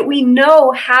fact that we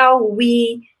know how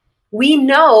we we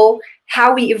know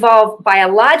how we evolve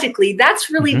biologically. That's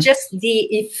really just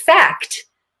the effect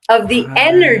of the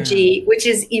energy, which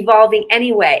is evolving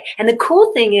anyway. And the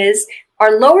cool thing is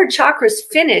our lower chakras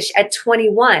finish at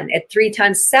 21, at 3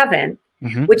 times 7,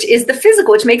 which is the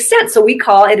physical, which makes sense. So we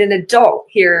call it an adult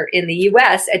here in the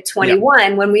US at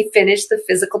 21 when we finish the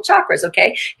physical chakras.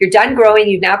 Okay. You're done growing.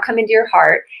 You've now come into your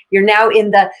heart. You're now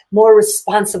in the more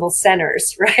responsible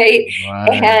centers, right? Wow.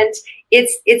 And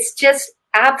it's just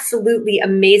absolutely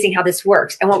amazing how this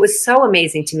works. And what was so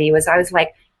amazing to me was I was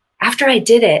like, after I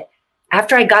did it,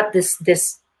 after I got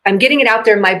this, I'm getting it out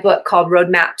there in my book called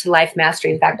Roadmap to Life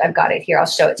Mastery. In fact, I've got it here. I'll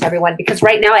show it to everyone because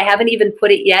right now I haven't even put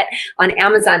it yet on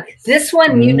Amazon. This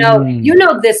one, you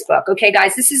know this book. Okay,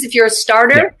 guys, this is if you're a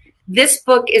starter. This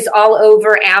book is all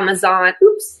over Amazon.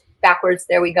 Oops. Backwards.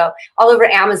 There we go. All over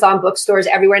Amazon bookstores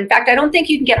everywhere. In fact, I don't think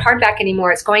you can get hardback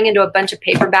anymore. It's going into a bunch of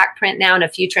paperback print now and a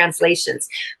few translations.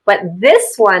 But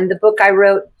this one, the book I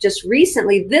wrote just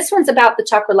recently, this one's about the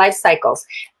chakra life cycles.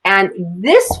 And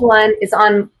this one is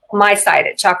on my site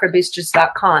at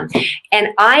chakraboosters.com. And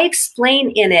I explain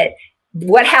in it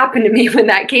what happened to me when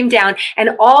that came down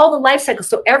and all the life cycles.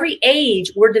 So every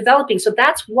age we're developing. So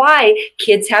that's why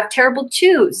kids have terrible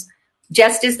twos.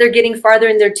 Just as they're getting farther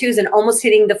in their twos and almost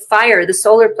hitting the fire, the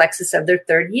solar plexus of their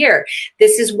 3rd year.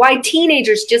 This is why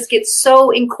teenagers just get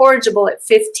so incorrigible at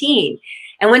 15.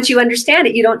 And once you understand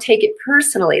it, you don't take it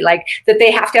personally, like that they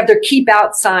have to have their keep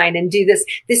out sign and do this.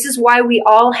 This is why we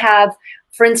all have,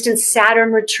 for instance,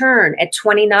 Saturn return at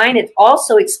 29. It's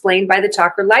also explained by the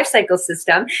chakra life cycle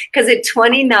system because at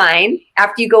 29,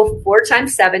 after you go 4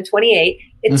 times 7, 28,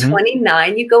 at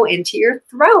 29, you go into your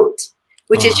throat,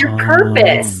 which is your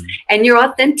purpose and your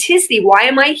authenticity. Why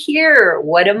am I here?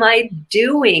 What am I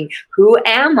doing? Who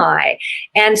am I?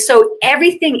 And so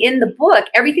everything in the book,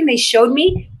 everything they showed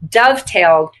me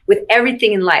dovetailed with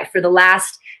everything in life for the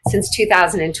last, since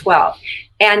 2012.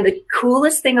 And the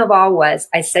coolest thing of all was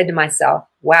I said to myself,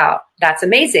 wow, that's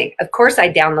amazing. Of course,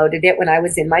 I downloaded it when I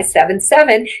was in my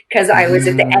 7-7 because I was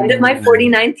at the end of my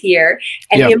 49th year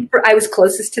and I was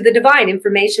closest to the divine.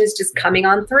 Information is just coming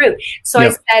on through. So I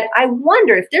said, I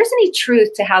wonder if there's any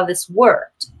truth to how this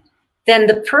worked. Then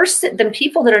the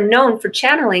people that are known for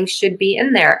channeling should be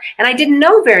in there. And I didn't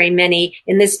know very many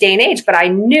in this day and age, but I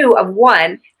knew of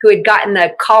one who had gotten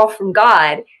a call from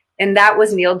God. And that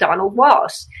was Neil Donald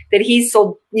Walsh, that he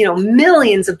sold,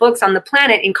 millions of books on the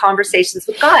planet in conversations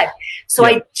with God. So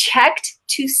I checked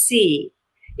to see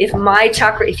if my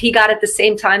chakra, if he got it the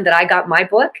same time that I got my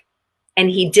book, and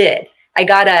he did. I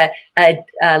got a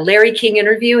Larry King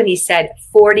interview, and he said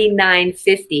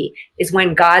 4950 is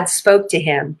when God spoke to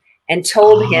him and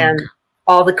told him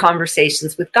all the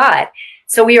conversations with God.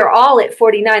 So we are all at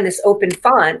 49, this open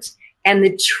font, and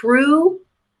the true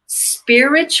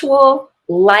spiritual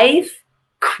life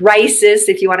crisis,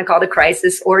 if you want to call it a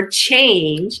crisis, or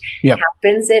change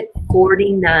happens at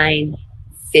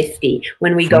 4950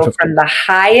 when we go from the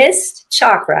highest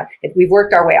chakra. If we've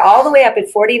worked our way all the way up at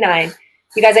 49.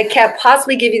 You guys, I can't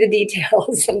possibly give you the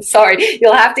details. I'm sorry.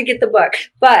 You'll have to get the book.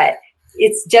 But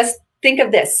it's just, think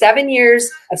of this, 7 years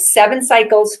of 7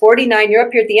 cycles, 49. You're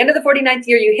up here at the end of the 49th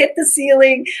year. You hit the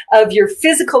ceiling of your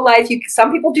physical life.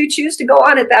 Some people do choose to go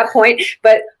on at that point,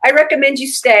 but I recommend you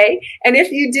stay. And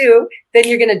if you do, then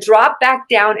you're going to drop back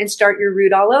down and start your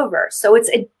route all over. So it's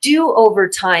a do-over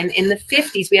time. In the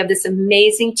 50s, we have this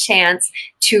amazing chance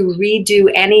to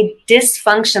redo any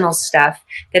dysfunctional stuff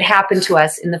that happened to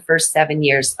us in the first 7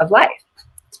 years of life.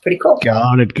 Pretty cool.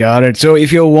 Got it. So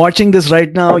if you're watching this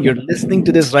right now, you're listening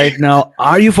to this right now,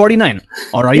 are you 49?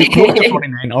 Or are you close to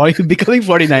 49? Or are you becoming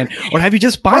 49? Or have you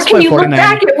just passed by 49? Or can you look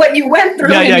back at what you went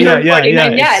through when you were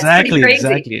 49? Yeah,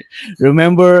 exactly.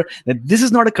 Remember that this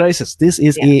is not a crisis. This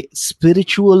is a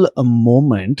spiritual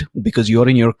moment because you're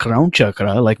in your crown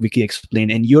chakra, like Vicki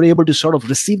explained, and you're able to sort of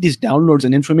receive these downloads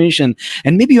and information.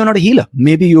 And maybe you're not a healer.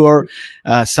 Maybe you're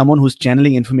someone who's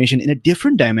channeling information in a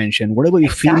different dimension. Whatever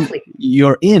you feel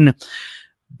you're in,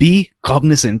 be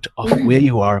cognizant of where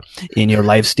you are in your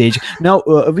life stage. Now,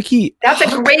 Vicki. That's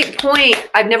a great point.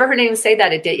 I've never heard anyone say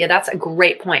that, Aditya. That's a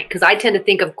great point because I tend to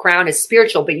think of crown as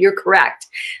spiritual, but you're correct.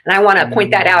 And I want to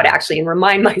point that out actually and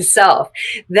remind myself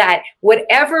that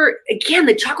whatever, again,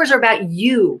 the chakras are about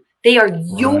you. They are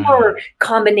your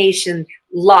combination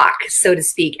lock, so to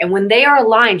speak. And when they are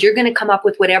aligned, you're going to come up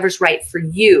with whatever's right for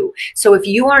you. So if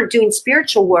you aren't doing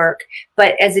spiritual work,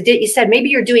 but as you said, maybe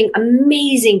you're doing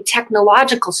amazing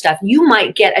technological stuff, you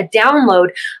might get a download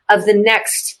of the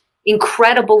next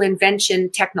incredible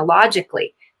invention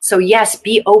technologically. So yes,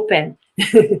 be open.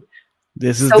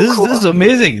 This is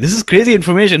amazing. This is crazy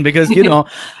information because,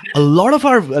 a lot of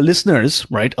our listeners,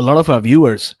 right? A lot of our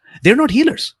viewers, they're not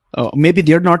healers. maybe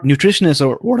they're not nutritionists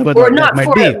or whatever or that not might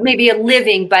for be. maybe a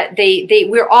living, but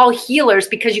we're all healers,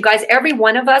 because you guys, every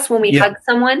one of us, when we hug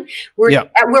someone,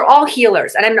 we're all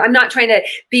healers. And I'm not trying to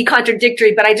be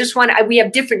contradictory, but I just we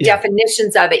have different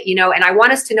definitions of it, and I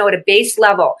want us to know at a base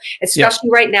level, especially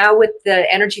right now with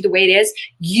the energy the way it is,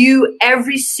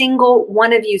 every single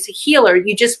one of you is a healer.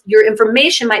 Your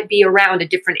information might be around a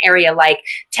different area, like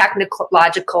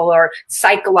technological or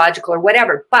psychological or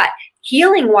whatever, but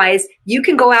healing wise, you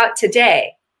can go out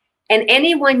today, and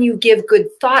anyone you give good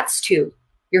thoughts to,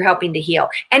 you're helping to heal.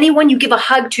 Anyone you give a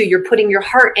hug to, you're putting your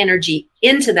heart energy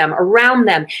into them, around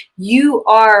them.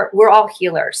 We're all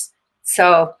healers.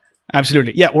 So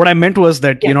absolutely. Yeah. What I meant was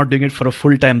that you're not doing it for a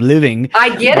full-time living.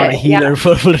 I get it. A healer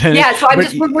for full-time. Yeah. So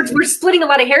we're splitting a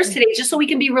lot of hairs today, just so we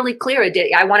can be really clear.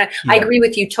 I agree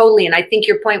with you totally. And I think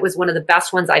your point was one of the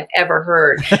best ones I've ever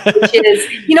heard, which is,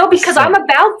 because I'm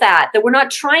about that we're not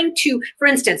trying to, for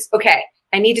instance, okay,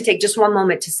 I need to take just one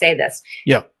moment to say this.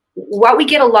 Yeah. What we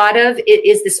get a lot of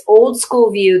is this old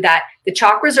school view that the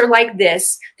chakras are like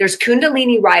this. There's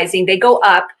Kundalini rising. They go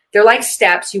up. They're like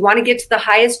steps. You want to get to the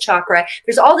highest chakra.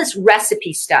 There's all this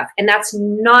recipe stuff. And that's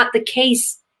not the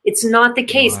case. It's not the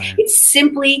case. Right. It's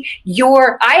simply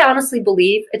I honestly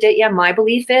believe, Aditya, my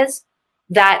belief is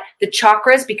that the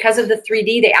chakras, because of the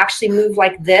 3D, they actually move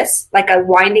like this, like a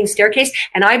winding staircase.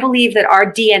 And I believe that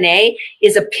our DNA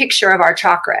is a picture of our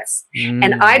chakras.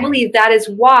 And I believe that is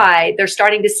why they're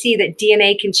starting to see that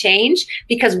DNA can change,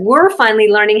 because we're finally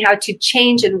learning how to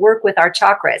change and work with our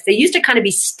chakras. They used to kind of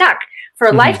be stuck for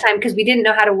a lifetime because we didn't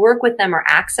know how to work with them or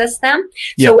access them.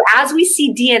 So as we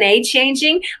see DNA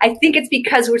changing, I think it's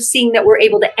because we're seeing that we're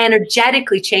able to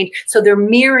energetically change. So they're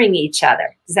mirroring each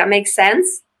other. Does that make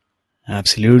sense?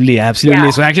 Absolutely. Absolutely. Yeah.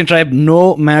 So Action Tribe,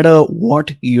 no matter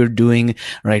what you're doing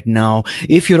right now,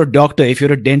 if you're a doctor, if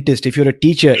you're a dentist, if you're a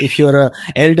teacher, if you're an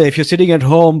elder, if you're sitting at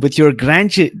home with your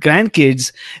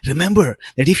grandkids, remember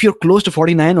that if you're close to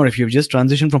 49 or if you've just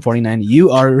transitioned from 49, you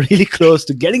are really close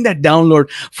to getting that download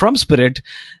from Spirit.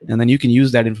 And then you can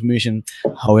use that information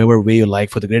however way you like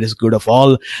for the greatest good of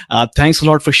all. Thanks a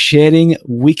lot for sharing,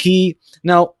 Vicki.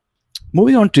 Now,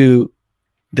 moving on to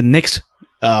the next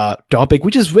topic,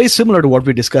 which is very similar to what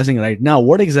we're discussing right now.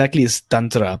 What exactly is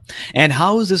Tantra, and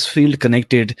how is this field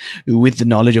connected with the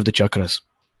knowledge of the chakras?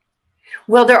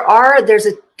 Well,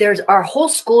 there's our whole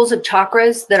schools of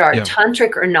chakras that are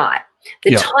tantric or not.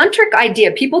 The tantric idea,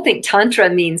 people think tantra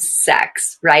means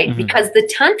sex, right? Because the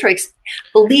tantrics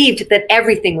believed that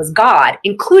everything was God,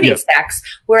 including sex,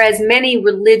 whereas many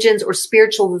religions or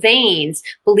spiritual veins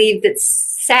believe that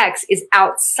sex is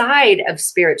outside of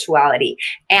spirituality.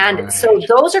 And so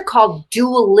those are called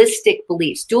dualistic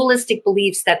beliefs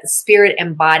that the spirit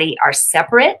and body are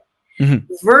separate,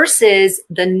 versus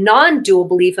the non-dual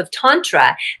belief of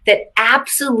Tantra that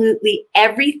absolutely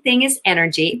everything is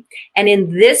energy. And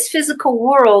in this physical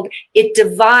world, it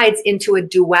divides into a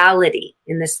duality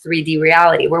in this 3D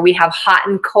reality where we have hot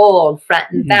and cold, front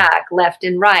and back, left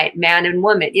and right, man and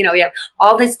woman. You have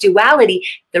all this duality.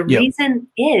 The reason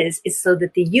is so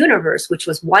that the universe, which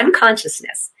was one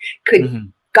consciousness,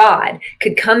 God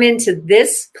could come into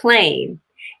this plane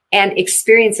and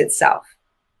experience itself.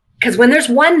 Because when there's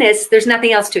oneness, there's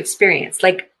nothing else to experience.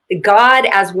 Like God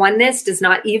as oneness does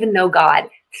not even know God.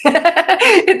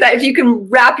 If you can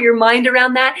wrap your mind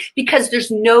around that, because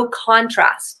there's no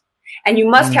contrast. And you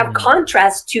must have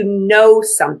contrast to know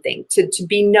something, to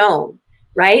be known,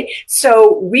 right?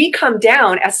 So we come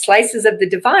down as slices of the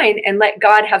divine and let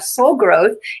God have soul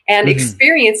growth and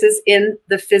experiences in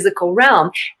the physical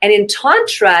realm. And in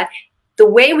Tantra, the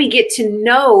way we get to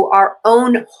know our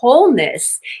own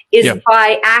wholeness is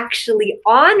by actually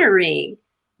honoring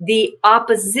the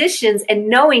oppositions and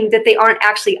knowing that they aren't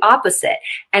actually opposite,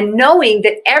 and knowing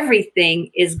that everything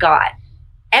is God.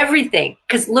 Everything.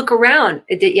 Because look around.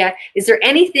 Is there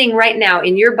anything right now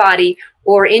in your body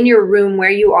or in your room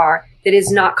where you are that is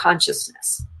not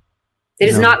consciousness? That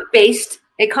is not based.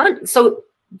 So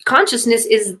consciousness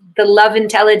is the love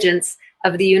intelligence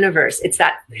of the universe. It's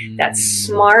that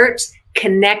smart,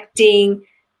 connecting,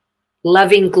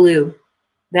 loving glue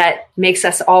that makes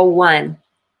us all one.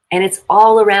 And it's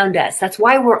all around us. That's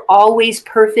why we're always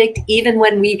perfect, even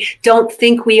when we don't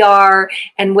think we are,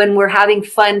 and when we're having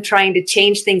fun trying to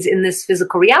change things in this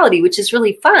physical reality, which is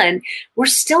really fun. We're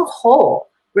still whole.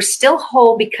 We're still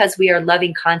whole because we are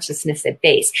loving consciousness at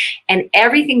base. And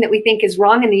everything that we think is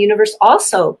wrong in the universe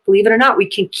also, believe it or not, we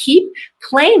can keep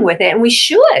playing with it, and we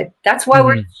should. That's why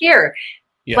we're here.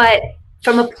 Yeah. But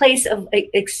from a place of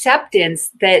acceptance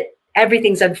that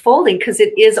everything's unfolding, because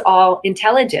it is all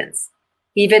intelligence.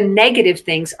 Even negative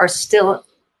things are still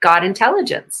God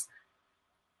intelligence.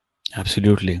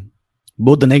 Absolutely.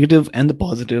 Both the negative and the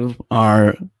positive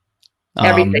are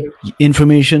Everything.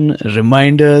 information,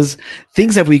 reminders,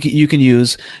 things that you can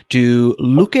use to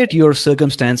look at your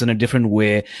circumstance in a different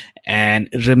way. And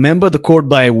remember the quote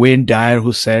by Wayne Dyer,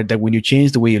 who said that when you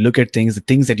change the way you look at things, the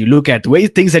things that you look at, the way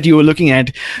things that you were looking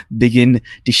at begin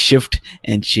to shift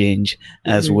and change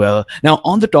as well. Now,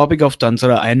 on the topic of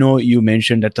Tantra, I know you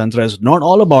mentioned that Tantra is not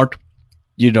all about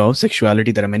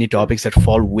sexuality. There are many topics that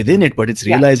fall within it, but it's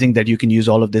realizing that you can use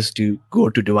all of this to go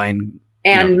to divine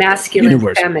and masculine,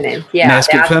 universe. Feminine. Yeah.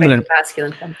 Masculine, feminine.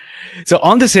 Masculine, feminine. So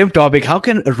on the same topic, how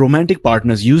can romantic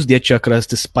partners use their chakras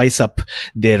to spice up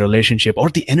their relationship or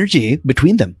the energy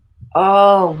between them?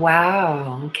 Oh,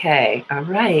 wow. Okay. All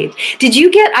right.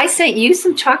 I sent you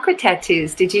some chakra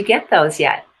tattoos. Did you get those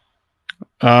yet?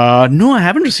 No, I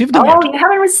haven't received them yet. Oh, you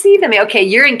haven't received them. Okay,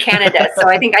 you're in Canada, so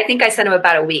I think I sent them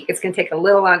about a week. It's going to take a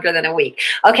little longer than a week.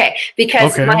 Okay,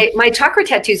 because my chakra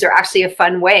tattoos are actually a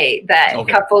fun way that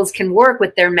couples can work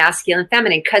with their masculine and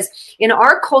feminine. Because in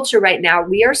our culture right now,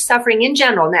 we are suffering in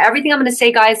general. Now, everything I'm going to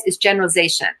say, guys, is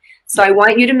generalization. So I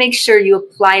want you to make sure you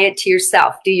apply it to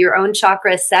yourself. Do your own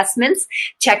chakra assessments.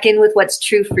 Check in with what's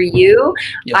true for you.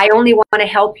 Yep. I only want to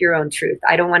help your own truth.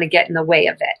 I don't want to get in the way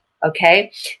of it.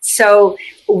 Okay. So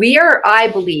I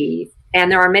believe,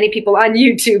 and there are many people on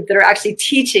YouTube that are actually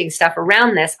teaching stuff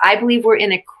around this. I believe we're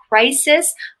in a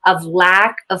crisis of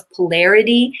lack of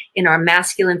polarity in our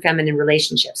masculine feminine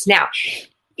relationships. Now,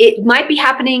 it might be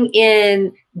happening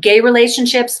in gay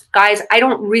relationships. Guys, I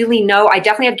don't really know. I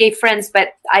definitely have gay friends,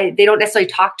 but they don't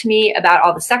necessarily talk to me about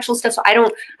all the sexual stuff. So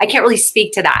I can't really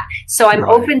speak to that. So I'm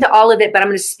open to all of it, but I'm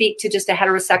going to speak to just a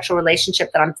heterosexual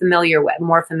relationship that I'm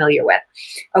more familiar with.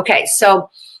 Okay.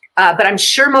 So, but I'm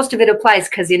sure most of it applies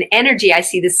because in energy, I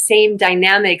see the same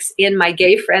dynamics in my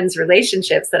gay friends'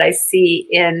 relationships that I see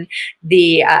in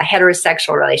the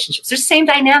heterosexual relationships. There's the same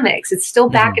dynamics. It's still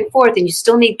back and forth, and you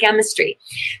still need chemistry.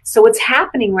 So what's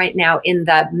happening right now in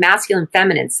the masculine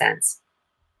feminine sense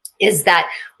is that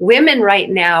women right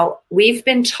now, we've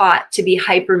been taught to be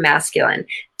hyper masculine,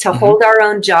 to hold our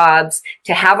own jobs,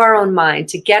 to have our own mind,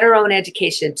 to get our own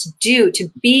education,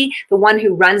 to be the one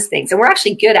who runs things. And we're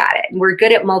actually good at it. And we're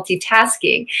good at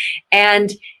multitasking.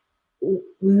 And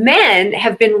men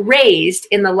have been raised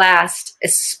in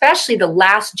especially the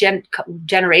last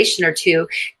generation or two,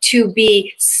 to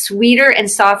be sweeter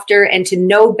and softer and to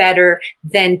know better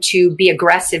than to be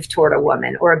aggressive toward a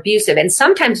woman or abusive. And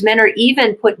sometimes men are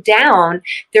even put down.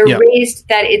 They're raised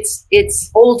that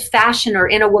it's old fashioned or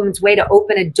in a woman's way to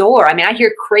open a door. I mean, I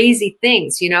hear crazy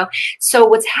things, So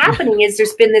what's happening is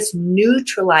there's been this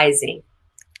neutralizing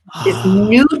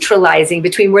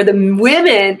between where the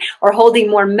women are holding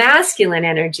more masculine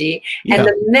energy and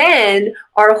the men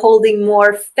are holding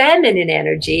more feminine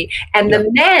energy. And the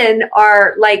men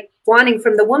are like wanting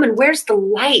from the woman, where's the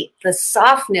light, the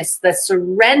softness, the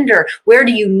surrender? Where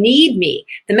do you need me?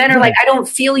 The men are like, I don't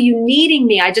feel you needing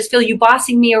me. I just feel you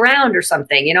bossing me around or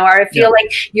something, or I feel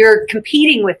like you're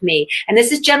competing with me. And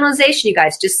this is generalization, you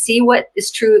guys. Just see what is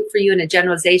true for you in a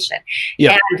generalization.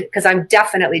 And because I'm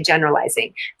definitely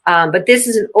generalizing. But this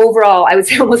is an overall, I would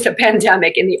say almost a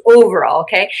pandemic in the overall.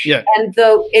 Okay. Yeah. And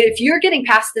if you're getting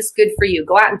past this, good for you.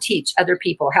 Go out and teach other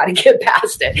people how to get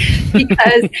past it,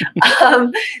 because,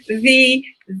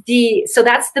 so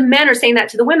that's the men are saying that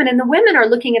to the women, and the women are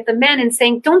looking at the men and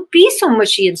saying, don't be so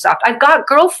mushy and soft. I've got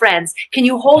girlfriends. Can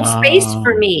you hold space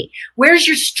for me? Where's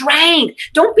your strength?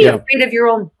 Don't be afraid of your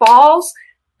own balls.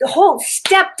 The whole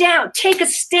step down, take a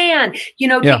stand,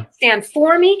 take a stand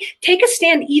for me, take a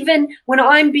stand even when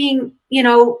I'm being,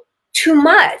 too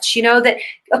much, that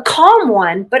a calm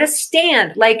one, but a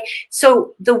stand.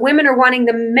 So the women are wanting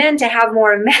the men to have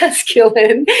more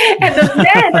masculine and the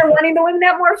men are wanting the women to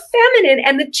have more feminine.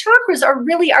 And the chakras are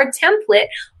really our template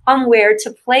on where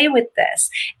to play with this.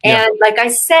 And like I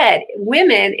said,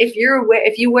 women, if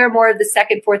you wear more of the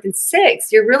second, fourth, and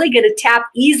sixth, you're really going to tap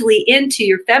easily into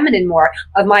your feminine more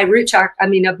of my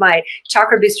of my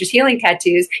chakra boosters healing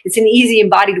tattoos. It's an easy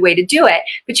embodied way to do it.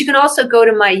 But you can also go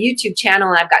to my YouTube channel,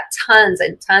 and I've got tons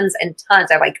and tons and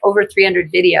tons. I have like over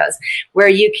 300 videos where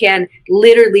you can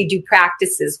literally do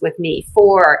practices with me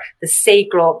for the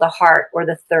sacral, the heart, or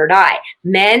the third eye.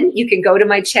 Men, you can go to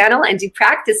my channel and do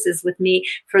practices with me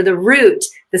for the root,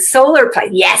 the solar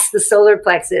plexus, the solar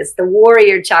plexus, the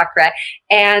warrior chakra,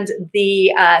 and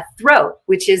the throat,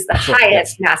 which is the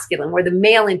highest masculine, where the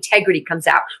male integrity comes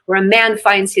out, where a man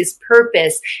finds his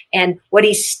purpose and what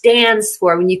he stands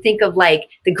for. When you think of like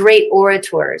the great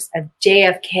orators of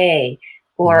JFK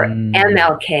or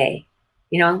MLK,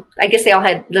 I guess they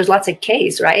all there's lots of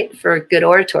Ks, right? For good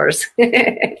orators. But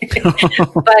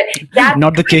that's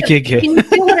not the KKK. Can you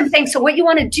feel what I'm saying? So what you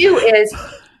want to do is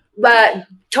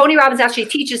Tony Robbins actually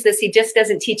teaches this. He just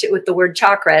doesn't teach it with the word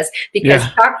chakras, because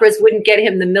chakras wouldn't get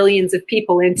him the millions of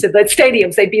people into the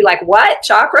stadiums. They'd be like, what?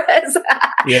 Chakras?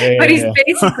 But he's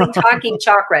basically talking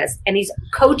chakras, and he's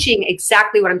coaching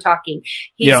exactly what I'm talking.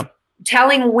 He's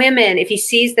telling women, if he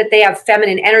sees that they have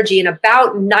feminine energy, and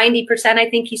about 90%, I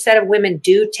think he said, of women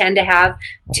do tend to have,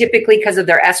 typically because of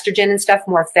their estrogen and stuff,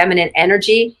 more feminine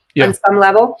energy on some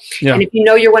level. And if you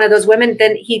know you're one of those women,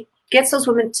 then he gets those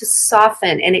women to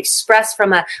soften and express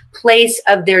from a place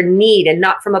of their need, and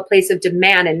not from a place of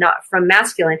demand, and not from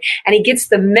masculine. And he gets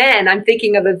the men. I'm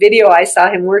thinking of a video I saw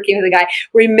him working with a guy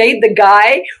where he made the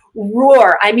guy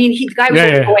roar. I mean, the guy was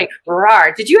going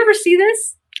roar. Did you ever see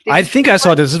this? I think I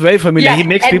saw this. It's very familiar. He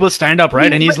makes people stand up,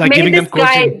 right? And he's like giving them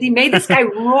coaching. He made this guy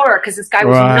roar because this guy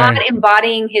was not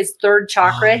embodying his third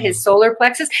chakra, his solar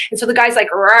plexus. And so the guy's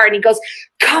like, roar, and he goes,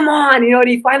 come on, and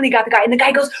he finally got the guy, and the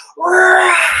guy goes,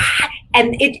 roar,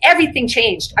 and everything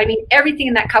changed. I mean, everything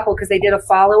in that couple, because they did a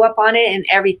follow-up on it, and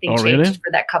everything changed for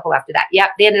that couple after that. Yeah,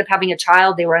 they ended up having a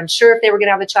child. They were unsure if they were going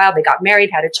to have a child. They got married,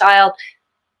 had a child.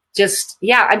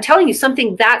 I'm telling you,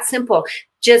 something that simple,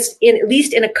 at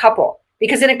least in a couple.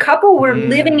 Because in a couple, we're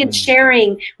living and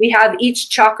sharing. We have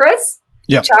each chakras,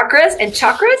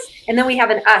 and then we have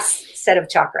an us set of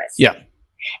chakras. Yeah.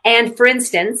 And for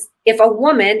instance, if a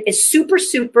woman is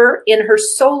super in her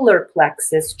solar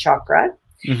plexus chakra,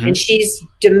 and she's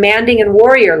demanding and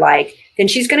warrior-like, then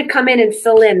she's going to come in and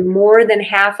fill in more than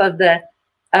half of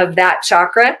that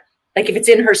chakra. Like if it's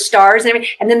in her stars and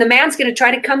everything, and then the man's going to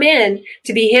try to come in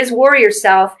to be his warrior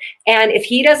self. And if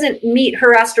he doesn't meet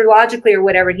her astrologically or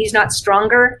whatever, and he's not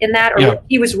stronger in that, or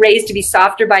he was raised to be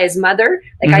softer by his mother,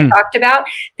 like I talked about,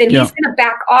 then he's going to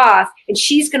back off, and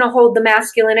she's going to hold the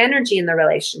masculine energy in the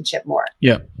relationship more.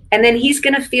 Yeah. And then he's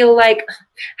going to feel like,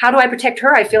 how do I protect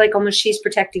her? I feel like almost she's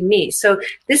protecting me. So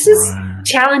this is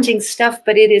challenging stuff,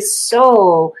 but it is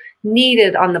so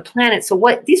needed on the planet. So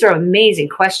these are amazing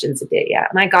questions, Aditya.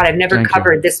 My God, I've never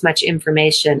covered this much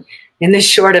information in this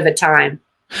short of a time.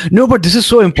 No, but this is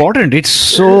so important. It's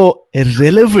so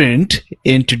relevant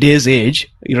in today's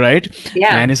age, right?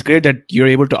 Yeah. And it's great that you're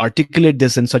able to articulate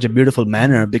this in such a beautiful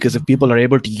manner, because if people are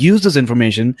able to use this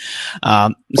information,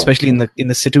 especially in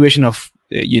the situation of,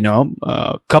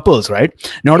 couples, right?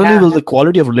 Not only will the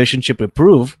quality of relationship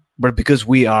improve, but because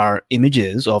we are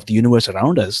images of the universe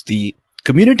around us, the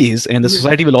communities and the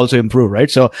society will also improve, right?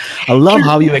 So I love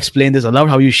how you explained this. I love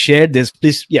how you shared this.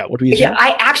 Please, what were you saying?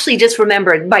 I actually just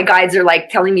remembered, my guides are like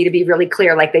telling me to be really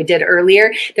clear, like they did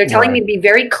earlier. They're telling me to be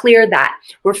very clear that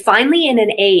we're finally in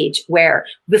an age where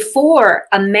before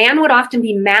a man would often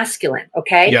be masculine,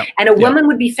 and a woman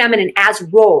would be feminine as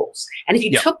roles. And if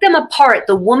you took them apart,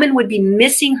 the woman would be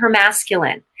missing her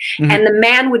masculine. And the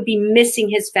man would be missing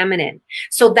his feminine.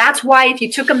 So that's why if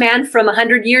you took a man from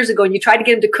 100 years ago and you tried to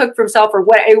get him to cook for himself or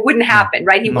what, it wouldn't happen,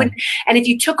 right? He wouldn't. And if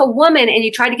you took a woman and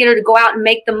you tried to get her to go out and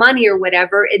make the money or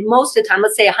whatever, most of the time,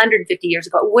 let's say 150 years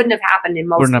ago, it wouldn't have happened in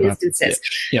most instances.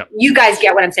 You guys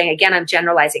get what I'm saying. Again, I'm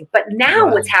generalizing. But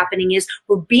now what's happening is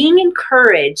we're being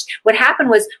encouraged. What happened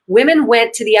was women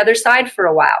went to the other side for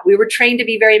a while. We were trained to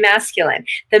be very masculine.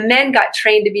 The men got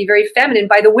trained to be very feminine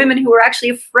by the women who were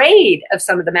actually afraid of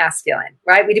some of the masculine,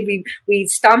 right? We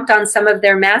stomped on some of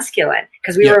their masculine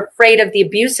because we were afraid of the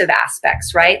abusive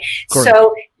aspects, right? Correct.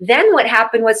 So then what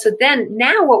happened was,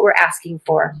 now what we're asking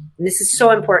for, and this is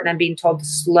so important, I'm being told to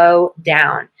slow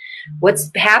down. What's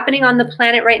happening on the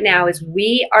planet right now is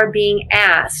we are being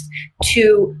asked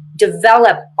to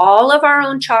develop all of our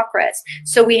own chakras.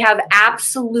 So we have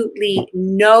absolutely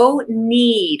no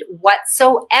need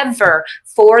whatsoever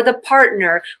for the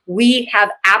partner. We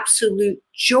have absolute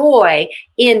joy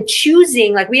in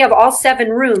choosing, like we have all 7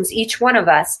 rooms, each one of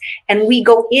us, and we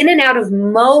go in and out of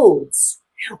modes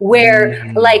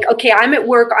where like, okay, I'm at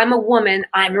work, I'm a woman,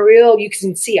 you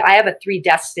can see I have a 3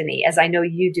 destiny, as I know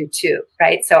you do too,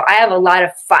 right? So I have a lot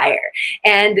of fire,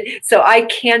 and so I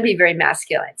can be very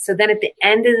masculine. So then at the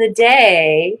end of the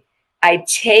day, I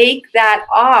take that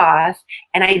off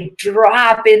and I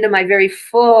drop into my very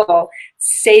full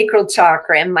sacral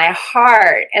chakra and my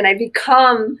heart, and I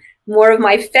become more of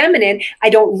my feminine.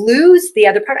 I don't lose the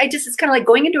other part. It's kind of like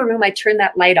going into a room, I turn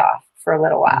that light off for a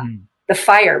little while. The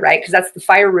fire, right? Because that's the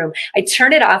fire room. I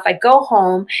turn it off. I go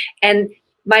home, and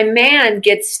my man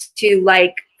gets to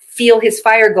like feel his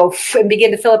fire go and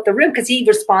begin to fill up the room because he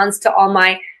responds to all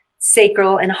my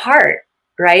sacral and heart,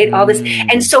 right? All this.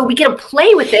 And so we get to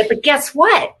play with it. But guess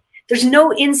what? There's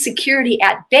no insecurity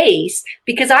at base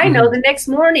because I know the next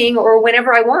morning or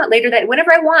whenever I want,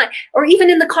 whenever I want, or even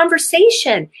in the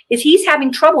conversation, if he's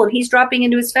having trouble and he's dropping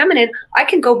into his feminine, I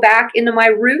can go back into my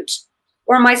root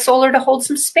or my solar to hold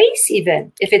some space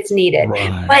even if it's needed.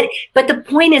 Right. But the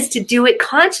point is to do it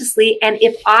consciously. And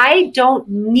if I don't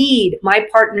need my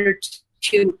partner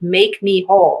to make me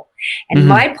whole, and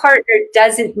my partner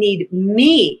doesn't need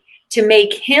me to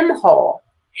make him whole,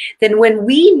 then when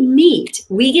we meet,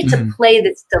 we get to play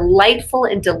this delightful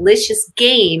and delicious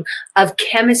game of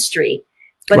chemistry.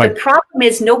 But the problem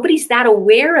is nobody's that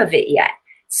aware of it yet.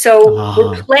 So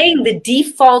we're playing the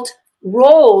default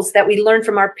roles that we learned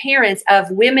from our parents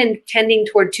of women tending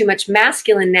toward too much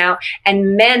masculine now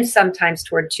and men sometimes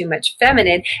toward too much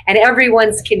feminine. And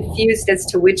everyone's confused as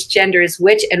to which gender is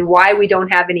which and why we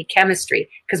don't have any chemistry,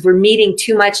 because we're meeting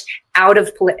too much out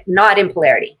of, not in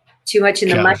polarity, too much in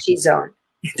the mushy zone.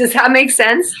 Does that make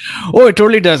sense? Oh, it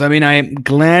totally does. I mean, I'm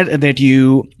glad that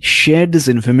you shared this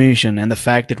information and the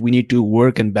fact that we need to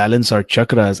work and balance our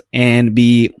chakras and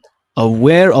be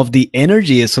aware of the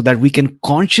energy so that we can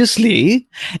consciously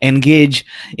engage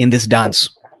in this dance,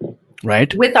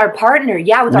 right? With our partner.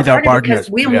 Yeah, with our partner. Because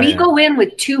when we go in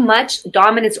with too much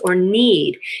dominance or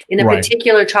need in a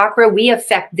particular chakra, we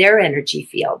affect their energy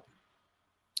field.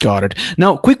 Got it.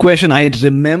 Now, quick question. I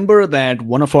remember that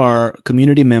one of our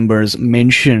community members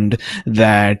mentioned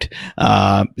that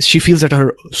she feels that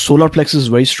her solar plexus is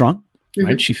very strong.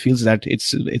 Right? She feels that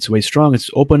it's very strong. It's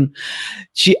open.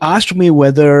 She asked me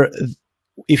whether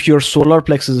if your solar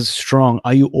plexus is strong,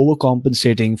 are you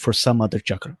overcompensating for some other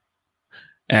chakra?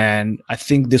 And I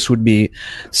think this would be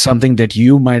something that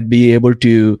you might be able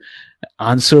to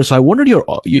answer. So I wondered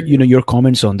your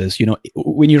comments on this. You know,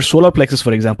 when your solar plexus,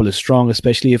 for example, is strong,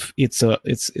 especially if it's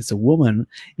a woman,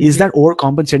 is that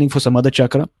overcompensating for some other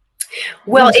chakra?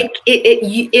 Well,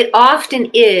 it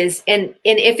often is, and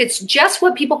if it's just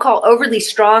what people call overly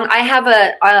strong, I have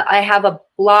a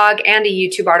blog and a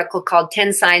YouTube article called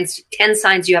 10 signs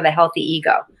you have a healthy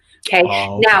ego. Okay.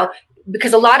 Now,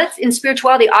 because a lot of in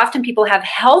spirituality, often people have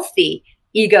healthy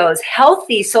egos,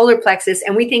 healthy solar plexus,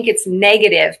 and we think it's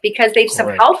negative because they just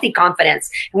have healthy confidence,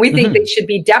 and we think they should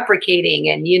be deprecating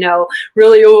and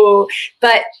really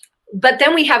But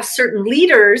then we have certain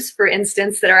leaders, for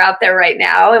instance, that are out there right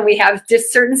now, and we have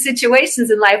just certain situations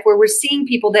in life where we're seeing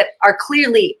people that are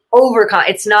clearly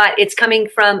it's coming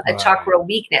from a chakra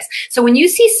weakness. So when you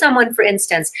see someone, for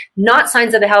instance, not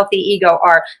signs of a healthy ego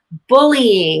are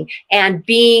bullying and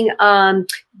being,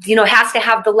 has to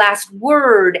have the last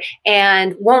word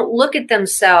and won't look at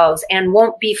themselves and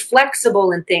won't be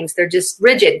flexible in things. They're just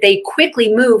rigid. They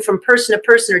quickly move from person to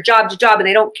person or job to job, and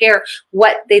they don't care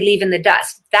what they leave in the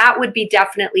dust. That would be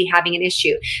definitely having an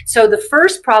issue. So the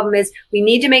first problem is we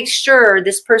need to make sure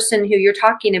this person who you're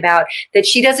talking about, that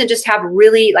she doesn't just have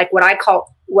really like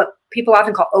what people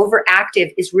often call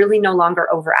overactive is really no longer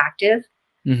overactive.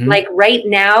 Like right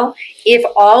now, if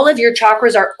all of your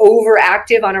chakras are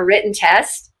overactive on a written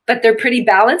test, but they're pretty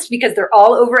balanced because they're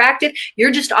all overactive,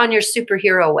 you're just on your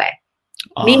superhero way.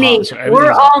 Meaning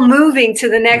we're all moving to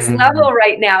the next level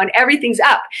right now and everything's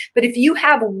up. But if you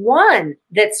have one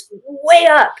that's way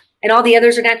up and all the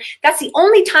others are down, that's the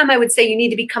only time I would say you need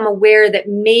to become aware that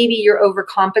maybe you're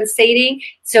overcompensating.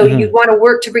 So you want to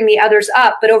work to bring the others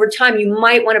up, but over time you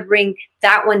might want to bring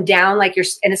that one down,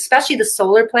 and especially the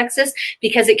solar plexus,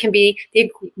 because it can be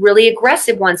the really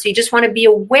aggressive one. So you just want to be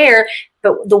aware,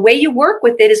 but the way you work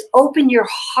with it is open your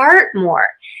heart more.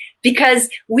 Because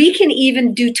we can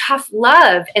even do tough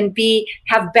love and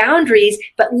have boundaries,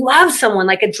 but love someone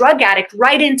like a drug addict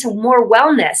right into more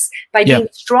wellness by being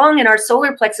strong in our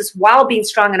solar plexus while being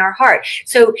strong in our heart.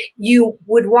 So you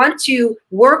would want to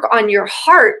work on your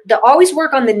heart, always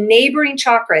work on the neighboring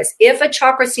chakras. If a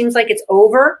chakra seems like it's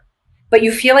over, but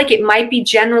you feel like it might be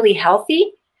generally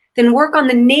healthy, then work on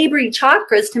the neighboring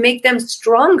chakras to make them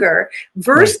stronger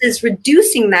versus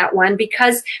reducing that one,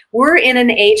 because we're in an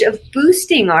age of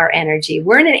boosting our energy.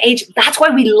 We're in an age, that's why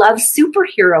we love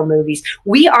superhero movies.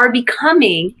 We are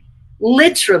becoming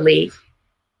literally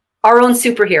our own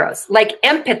superheroes. Like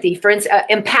empathy, for instance,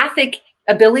 empathic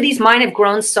abilities, mine have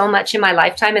grown so much in my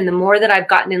lifetime. And the more that I've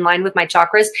gotten in line with my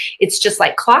chakras, it's just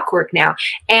like clockwork now.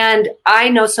 And I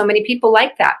know so many people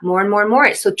like that more and more and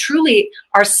more. So truly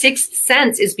our sixth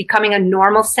sense is becoming a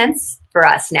normal sense for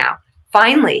us now,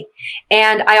 finally.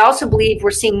 And I also believe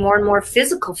we're seeing more and more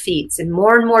physical feats and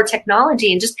more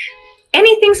technology, and just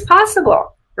anything's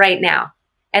possible right now.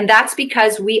 And that's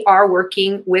because we are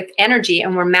working with energy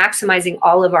and we're maximizing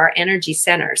all of our energy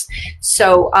centers.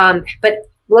 So, but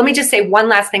let me just say one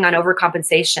last thing on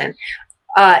overcompensation.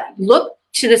 Look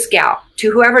to this gal, to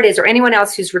whoever it is, or anyone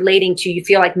else who's relating to, you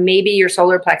feel like maybe your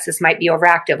solar plexus might be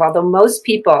overactive, although most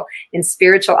people in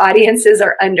spiritual audiences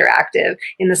are underactive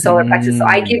in the solar plexus. So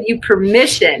I give you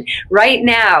permission right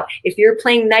now, if you're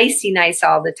playing nicey nice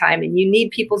all the time and you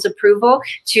need people's approval,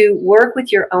 to work with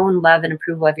your own love and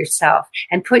approval of yourself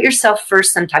and put yourself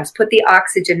first sometimes. Put the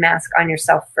oxygen mask on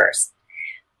yourself first.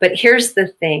 But here's the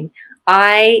thing.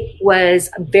 I was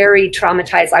very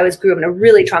traumatized. I grew up in a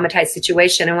really traumatized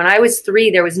situation. And when I was 3,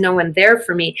 there was no one there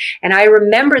for me. And I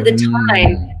remember the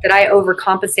time that I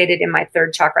overcompensated in my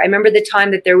third chakra. I remember the time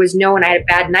that there was no one. I had a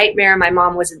bad nightmare. My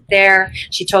mom wasn't there.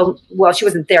 She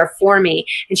wasn't there for me.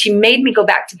 And she made me go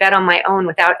back to bed on my own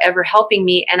without ever helping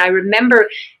me. And I remember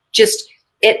just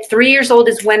at 3 years old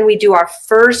is when we do our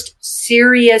first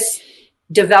serious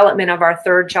development of our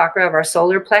third chakra, of our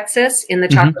solar plexus in the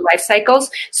chakra life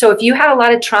cycles. So if you had a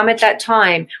lot of trauma at that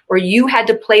time, or you had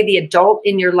to play the adult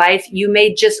in your life, you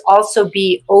may just also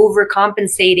be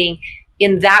overcompensating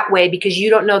in that way because you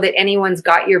don't know that anyone's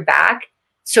got your back.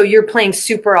 So you're playing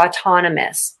super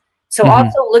autonomous. So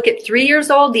also look at 3 years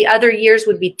old. The other years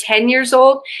would be 10 years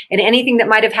old, and anything that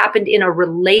might have happened in a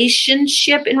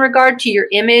relationship in regard to your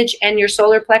image and your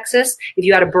solar plexus. If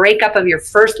you had a breakup of your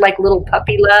first like little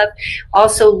puppy love,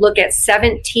 also look at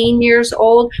 17 years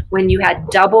old when you had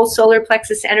double solar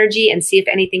plexus energy and see if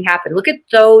anything happened. Look at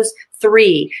those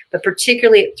 3, but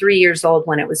particularly at 3 years old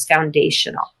when it was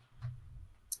foundational.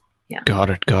 Yeah. Got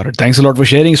it. Thanks a lot for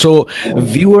sharing. So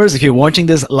viewers, if you're watching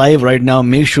this live right now,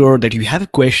 make sure that you have a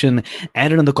question,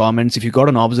 add it in the comments. If you got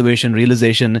an observation,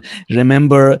 realization,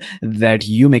 remember that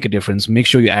you make a difference. Make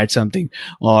sure you add something.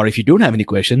 Or if you don't have any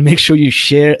question, make sure you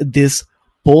share this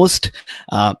post.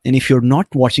 And if you're not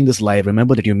watching this live,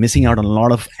 remember that you're missing out on a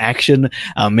lot of action.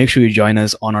 Make sure you join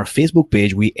us on our Facebook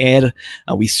page.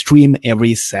 We stream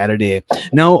every Saturday.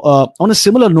 Now, on a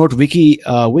similar note, Vicki,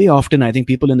 way often I think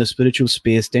people in the spiritual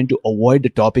space tend to avoid the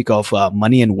topic of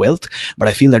money and wealth, but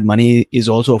I feel that money is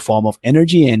also a form of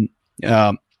energy, and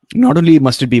not only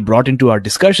must it be brought into our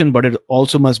discussion, but it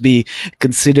also must be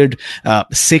considered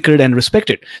sacred and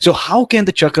respected. So how can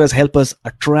the chakras help us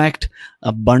attract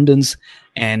abundance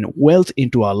and wealth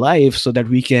into our life so that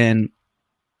we can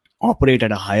operate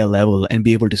at a higher level and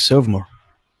be able to serve more?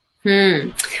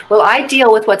 Well, I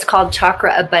deal with what's called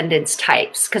chakra abundance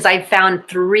types because I found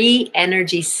 3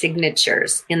 energy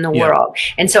signatures in the world.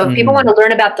 And so if people want to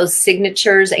learn about those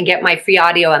signatures and get my free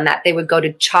audio on that, they would go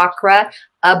to Chakra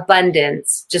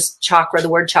Abundance, just chakra, the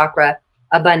word chakra,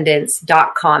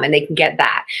 abundance.com, and they can get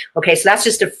that. Okay, so that's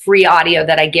just a free audio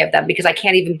that I give them because I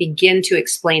can't even begin to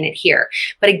explain it here.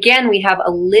 But again, we have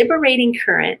a liberating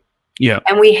current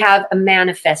and we have a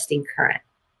manifesting current.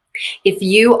 If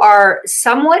you are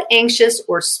somewhat anxious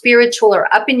or spiritual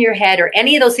or up in your head or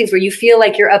any of those things where you feel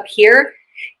like you're up here,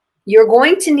 you're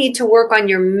going to need to work on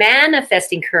your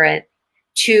manifesting current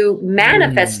to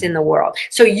manifest in the world.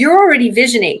 So you're already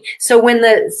visioning. So when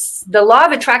the law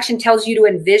of attraction tells you to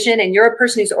envision and you're a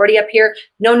person who's already up here,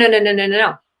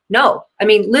 no. I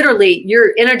mean, literally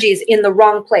your energy is in the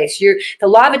wrong place. The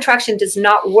law of attraction does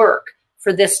not work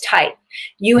for this type.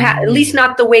 You have, at least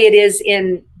not the way it is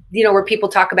in, where people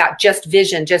talk about just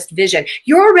vision.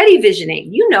 You're already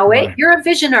visioning. You know it. You're a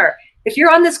visioner. If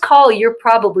you're on this call, you're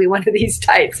probably one of these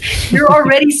types. You're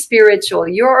already spiritual.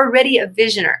 You're already a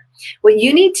visioner. What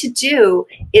you need to do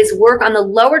is work on the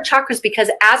lower chakras,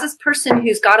 because as a person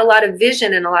who's got a lot of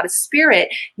vision and a lot of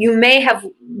spirit, you may have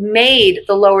made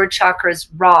the lower chakras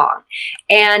wrong.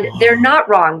 And they're not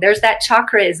wrong. There's that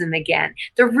chakraism again.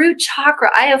 The root chakra,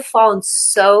 I have fallen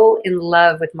so in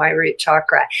love with my root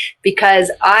chakra because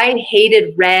I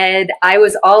hated red. I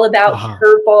was all about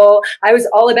purple. I was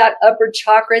all about upper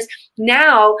chakras.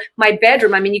 Now my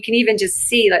bedroom, I mean, you can even just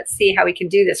see, let's see how we can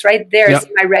do this right there. See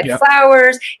my red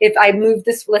flowers. If I move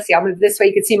this, let's see, I'll move this way.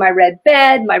 You can see my red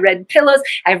bed, my red pillows.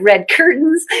 I have red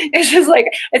curtains. It's just like,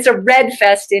 it's a red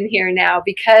fest in here now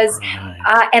because,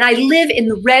 and I live in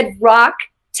the red rock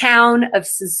town of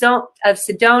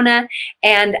Sedona,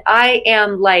 and I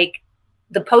am like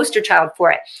the poster child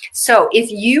for it. So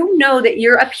if you know that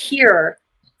you're up here,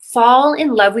 fall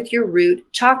in love with your root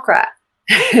chakra.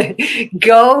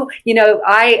 Go,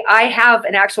 I have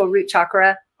an actual root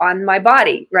chakra on my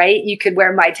body, right? You could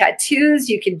wear my tattoos.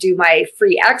 You can do my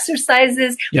free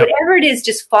exercises, whatever it is,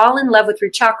 just fall in love with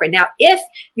root chakra. Now, if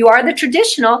you are the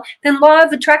traditional, then law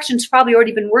of attraction's probably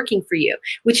already been working for you,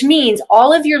 which means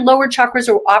all of your lower chakras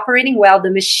are operating well.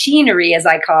 The machinery, as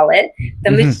I call it,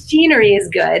 the machinery is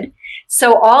good.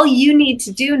 So all you need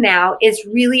to do now is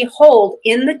really hold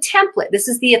in the template. This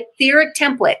is the etheric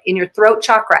template in your throat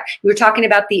chakra. We were talking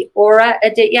about the aura,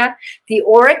 Aditya. The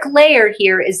auric layer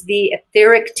here is the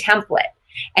etheric template.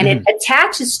 And it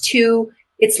attaches to,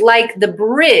 it's like the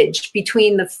bridge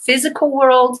between the physical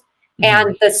world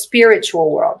and the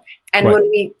spiritual world. And when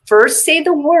we first say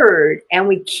the word and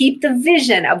we keep the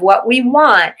vision of what we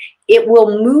want, it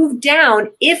will move down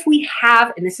if we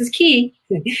have, and this is key,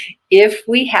 if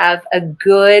we have a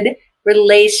good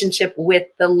relationship with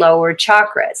the lower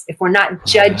chakras. If we're not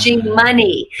judging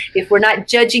money, if we're not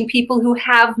judging people who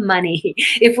have money,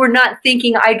 if we're not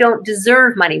thinking I don't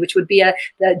deserve money, which would be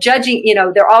the judging,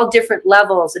 they're all different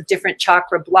levels of different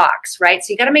chakra blocks, right?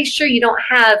 So you got to make sure you don't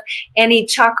have any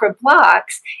chakra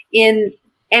blocks in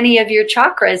any of your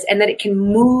chakras and that it can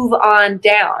move on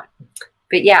down.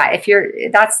 But yeah,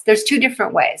 there's two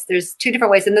different ways. There's two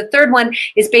different ways. And the third one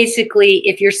is basically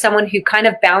if you're someone who kind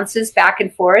of bounces back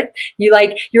and forth,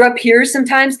 you're up here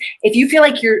sometimes. If you feel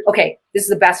like okay, this is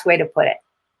the best way to put it.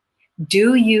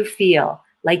 Do you feel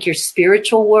like your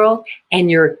spiritual world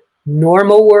and your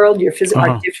normal world, your physical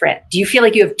are different? Do you feel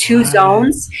like you have two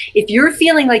zones? If you're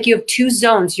feeling like you have two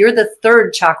zones, you're the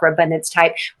third chakra abundance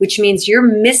type, which means you're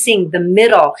missing the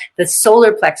middle, the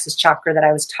solar plexus chakra that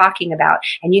I was talking about.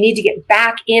 And you need to get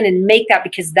back in and make that,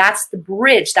 because that's the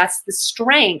bridge. That's the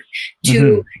strength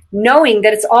to knowing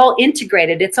that it's all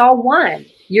integrated. It's all one.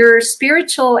 Your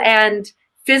spiritual and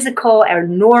physical or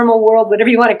normal world, whatever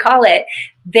you want to call it,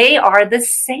 they are the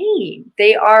same.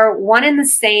 They are one and the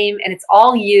same, and it's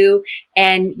all you,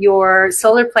 and your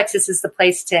solar plexus is the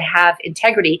place to have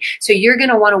integrity. So you're going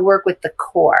to want to work with the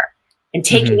core and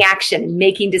taking action and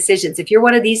making decisions. If you're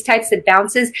one of these types that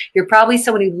bounces, you're probably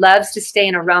someone who loves to stay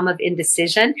in a realm of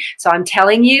indecision. So I'm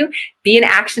telling you, be an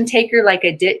action taker, like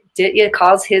Aditya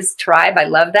calls his tribe. I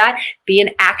love that. Be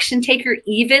an action taker.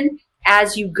 Even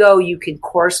as you go, you can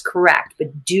course correct,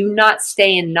 but do not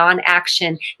stay in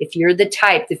non-action if you're the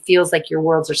type that feels like your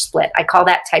worlds are split. I call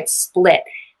that type split.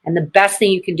 And the best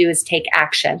thing you can do is take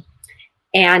action.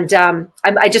 And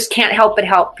I just can't help but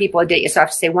help people. So I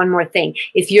have to say one more thing.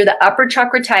 If you're the upper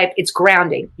chakra type, it's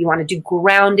grounding. You want to do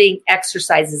grounding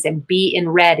exercises and be in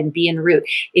red and be in root.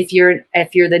 If you're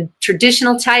the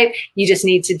traditional type, you just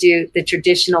need to do the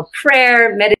traditional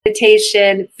prayer,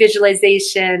 meditation,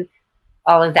 visualization,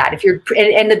 all of that. If you're,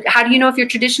 how do you know if you're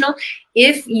traditional?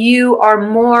 If you are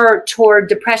more toward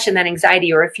depression than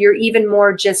anxiety, or if you're even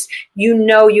more just,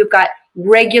 you've got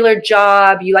regular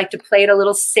job, you like to play it a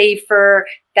little safer,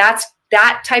 that's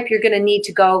that type. You're going to need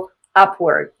to go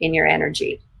upward in your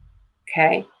energy.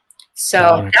 Okay.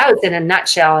 So that was in a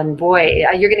nutshell. And boy,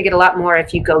 you're going to get a lot more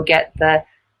if you go get the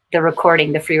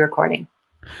recording, the free recording.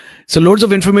 So loads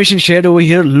of information shared over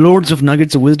here, loads of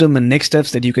nuggets of wisdom and next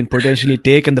steps that you can potentially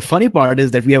take. And the funny part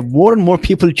is that we have more and more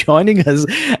people joining us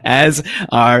as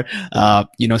our,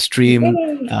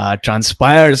 stream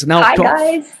transpires. Now, hi,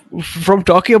 guys. From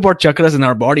talking about chakras in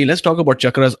our body, let's talk about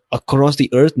chakras across the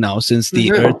earth now, since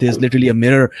the earth is literally a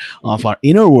mirror of our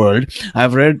inner world.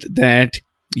 I've read that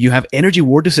you have energy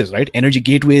vortices, right? Energy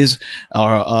gateways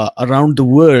around the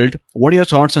world. What are your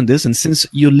thoughts on this? And since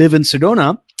you live in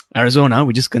Sedona, Arizona,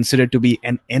 which is considered to be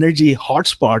an energy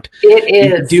hotspot.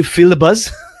 It is. Do you feel the buzz?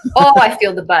 Oh, I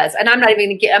feel the buzz. And I'm not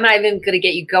even going to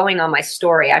get you going on my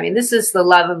story. I mean, this is the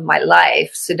love of my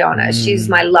life, Sedona. She's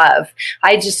my love.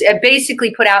 I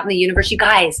basically put out in the universe, you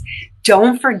guys,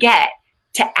 don't forget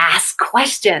to ask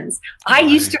questions. I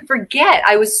used to forget.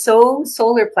 I was so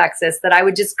solar plexus that I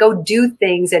would just go do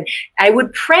things, and I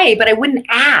would pray, but I wouldn't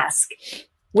ask.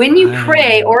 When you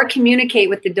pray or communicate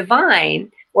with the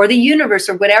divine, or the universe,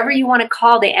 or whatever you want to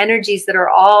call the energies that are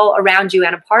all around you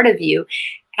and a part of you,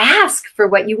 ask for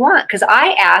what you want. Because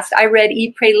I read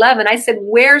Eat, Pray, Love, and I said,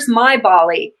 where's my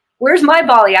Bali? Where's my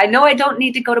Bali? I know I don't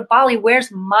need to go to Bali.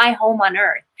 Where's my home on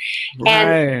earth? Right.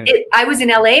 And I was in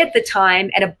LA at the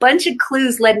time, and a bunch of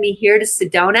clues led me here to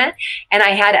Sedona. And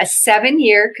I had a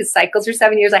 7-year, because cycles are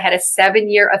 7 years, I had a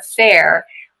 7-year affair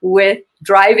with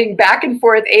driving back and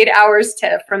forth 8 hours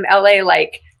from LA,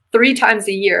 like 3 times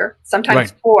a year,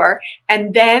 sometimes 4.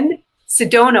 And then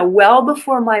Sedona, well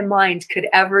before my mind could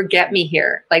ever get me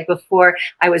here, like before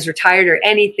I was retired or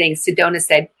anything, Sedona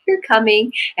said, you're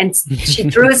coming. And she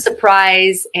threw a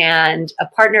surprise, and a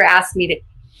partner asked me to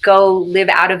go live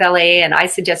out of LA, and I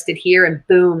suggested here, and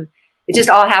boom, it just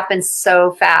all happened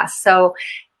so fast. So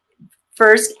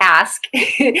first ask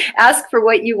for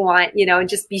what you want, and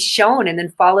just be shown, and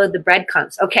then follow the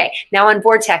breadcrumbs. Okay. Now on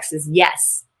vortexes,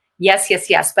 yes.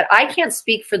 But I can't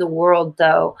speak for the world,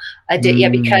 though,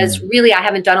 Aditya, because really I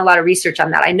haven't done a lot of research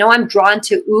on that. I know I'm drawn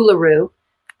to Uluru.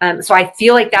 So I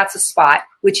feel like that's a spot,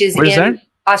 which is Where is that?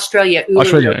 Australia. Uluru.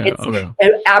 Australia. It's Okay.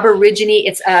 Aborigine.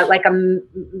 It's like a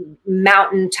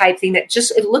mountain type thing that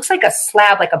just, it looks like a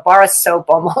slab, like a bar of soap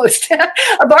almost,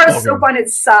 a bar of soap on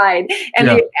its side. And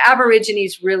the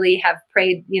Aborigines really have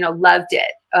loved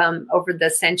it over the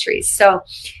centuries. So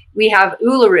we have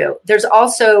Uluru. There's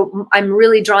also, I'm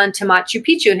really drawn to Machu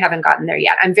Picchu and haven't gotten there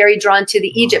yet. I'm very drawn to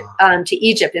Egypt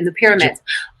and the pyramids.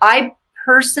 I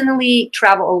personally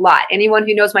travel a lot. Anyone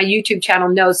who knows my YouTube channel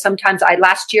knows sometimes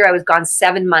last year I was gone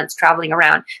 7 months traveling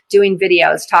around, doing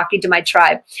videos, talking to my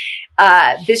tribe.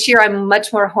 This year I'm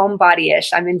much more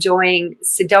homebody-ish. I'm enjoying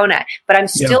Sedona, but I'm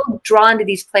still drawn to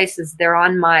these places. They're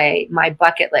on my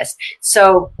bucket list.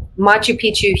 So Machu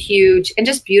Picchu, huge and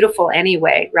just beautiful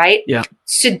anyway, right? Yeah.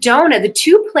 Sedona, the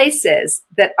two places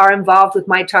that are involved with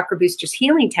my Chakra Boosters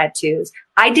healing tattoos,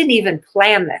 I didn't even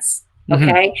plan this.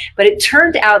 Okay. But it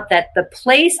turned out that the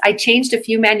place, I changed a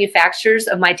few manufacturers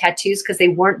of my tattoos because they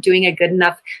weren't doing a good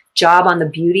enough job on the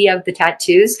beauty of the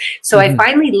tattoos. So I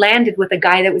finally landed with a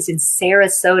guy that was in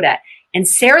Sarasota. And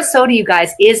Sarasota, you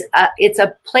guys, it's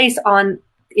a place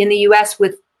in the US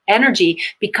with energy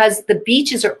because the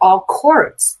beaches are all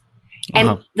quartz.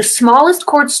 And the smallest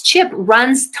quartz chip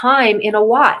runs time in a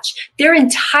watch. Their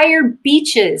entire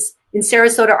beaches in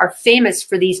Sarasota are famous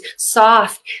for these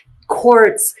soft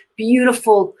quartz,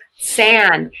 beautiful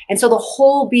sand. And so the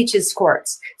whole beach is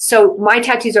quartz. So my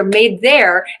tattoos are made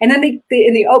there. And then they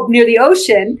near the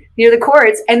ocean, near the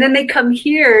quartz. And then they come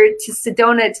here to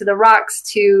Sedona, to the rocks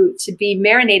to be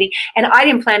marinating. And I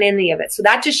didn't plan any of it. So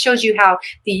that just shows you how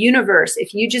the universe,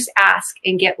 if you just ask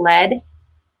and get led,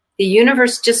 the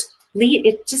universe just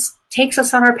takes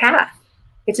us on our path.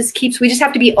 We just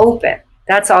have to be open.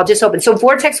 That's all, just open. So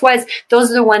vortex-wise, those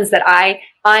are the ones that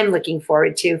I'm looking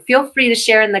forward to. Feel free to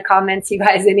share in the comments, you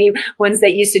guys, any ones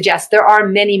that you suggest. There are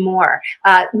many more.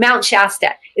 Mount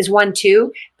Shasta is one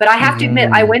too. But I have to admit,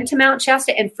 I went to Mount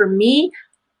Shasta, and for me,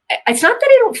 it's not that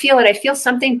I don't feel it. I feel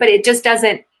something, but it just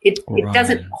doesn't. It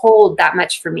doesn't hold that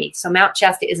much for me. So Mount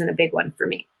Shasta isn't a big one for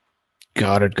me.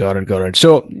 Got it.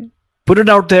 So put it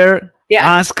out there. Yeah.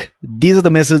 Ask, these are the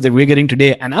messages that we're getting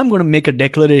today. And I'm going to make a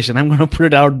declaration. I'm going to put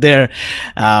it out there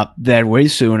that very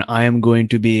soon I am going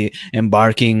to be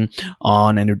embarking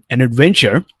on an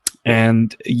adventure.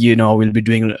 And, we'll be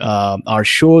doing our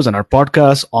shows and our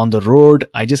podcasts on the road.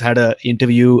 I just had an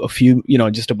interview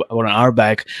just about an hour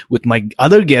back with my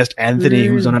other guest, Anthony,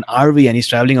 who's on an RV and he's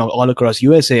traveling all across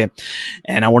USA.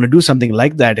 And I want to do something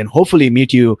like that and hopefully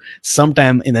meet you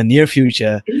sometime in the near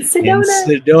future in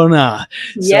Sedona.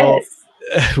 Yes. So,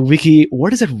 Vicki,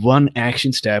 what is that one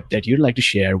action step that you'd like to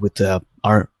share with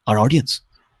our audience?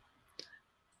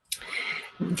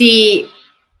 The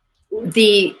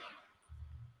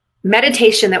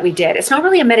meditation that we did, it's not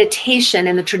really a meditation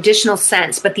in the traditional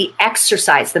sense, but the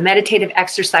meditative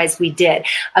exercise we did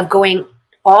of going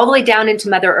all the way down into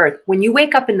Mother Earth. When you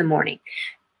wake up in the morning,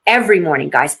 every morning,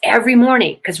 guys,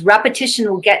 because repetition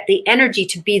will get the energy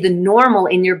to be the normal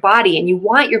in your body, and you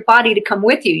want your body to come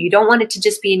with you. You don't want it to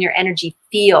just be in your energy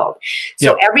field.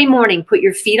 So every morning, put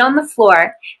your feet on the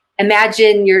floor.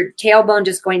 Imagine your tailbone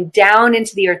just going down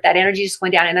into the earth, that energy just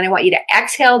going down. And then I want you to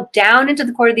exhale down into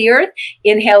the core of the earth,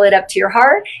 inhale it up to your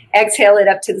heart, exhale it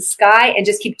up to the sky, and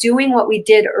just keep doing what we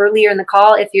did earlier in the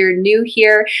call. If you're new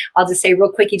here, I'll just say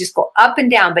real quick, you just go up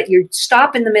and down, but you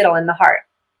stop in the middle in the heart.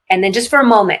 And then just for a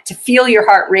moment to feel your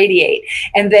heart radiate.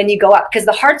 And then you go up, because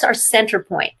the heart's our center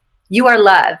point. You are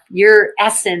love. Your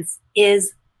essence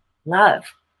is love.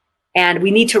 And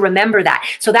we need to remember that.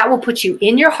 So that will put you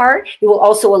in your heart. It will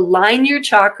also align your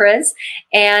chakras.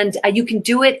 And you can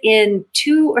do it in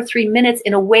 2 or 3 minutes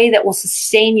in a way that will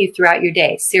sustain you throughout your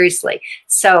day. Seriously.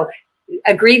 So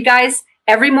agreed, guys?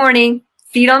 Every morning,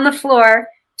 feet on the floor,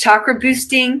 chakra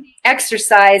boosting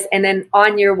exercise, and then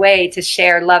on your way to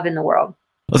share love in the world.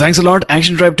 Well, thanks a lot,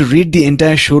 Action Tribe. To read the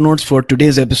entire show notes for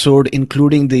today's episode,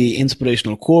 including the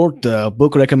inspirational quote, the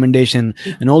book recommendation,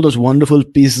 and all those wonderful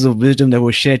pieces of wisdom that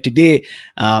were shared today.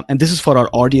 And this is for our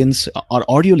audience, our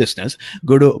audio listeners.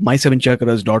 Go to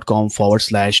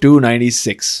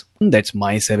my7chakras.com/296. That's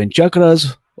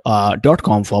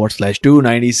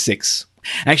my7chakras.com/296.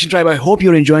 Action Tribe, I hope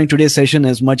you're enjoying today's session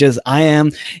as much as I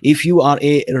am. If you are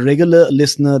a regular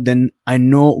listener, then I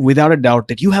know without a doubt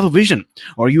that you have a vision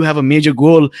or you have a major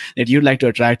goal that you'd like to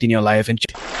attract in your life. And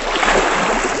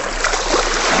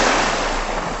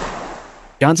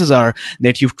chances are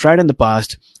that you've tried in the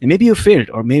past and maybe you failed,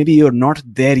 or maybe you're not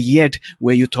there yet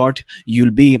where you thought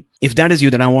you'll be. If that is you,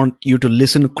 then I want you to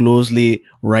listen closely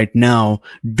right now.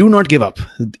 Do not give up.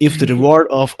 If the reward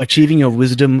of achieving your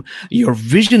wisdom, your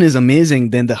vision is amazing,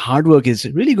 then the hard work is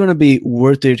really going to be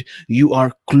worth it. You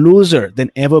are closer than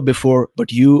ever before,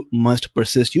 but you must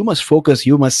persist. You must focus.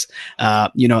 You must,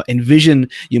 envision.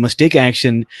 You must take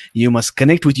action. You must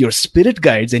connect with your spirit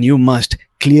guides, and you must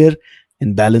clear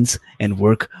and balance and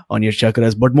work on your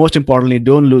chakras. But most importantly,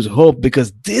 don't lose hope,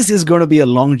 because this is going to be a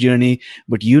long journey.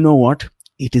 But you know what?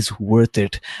 It is worth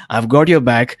it. I've got your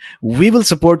back. We will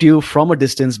support you from a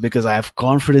distance because I have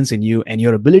confidence in you and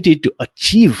your ability to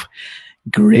achieve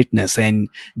greatness. And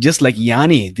just like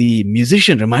Yanni, the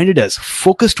musician, reminded us,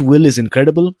 focused will is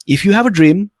incredible. If you have a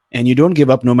dream and you don't give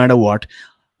up no matter what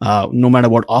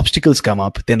obstacles come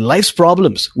up, then life's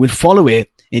problems will fall away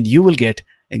and you will get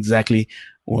exactly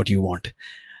what you want.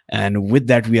 And with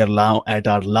that, we are now at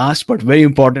our last but very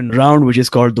important round, which is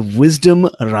called the wisdom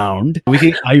round.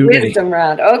 Vicki, are you ready? Wisdom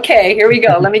round. Okay, here we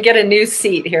go. Let me get a new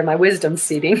seat here, my wisdom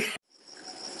seating.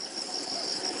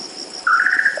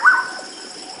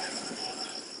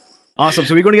 Awesome.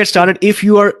 So we're going to get started. If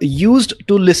you are used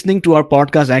to listening to our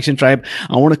podcast, Action Tribe,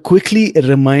 I want to quickly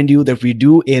remind you that we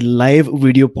do a live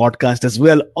video podcast as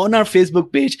well on our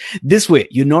Facebook page. This way,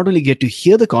 you not only get to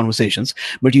hear the conversations,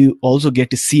 but you also get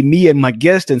to see me and my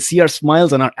guest and see our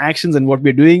smiles and our actions and what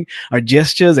we're doing, our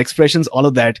gestures, expressions, all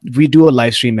of that. We do a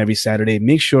live stream every Saturday.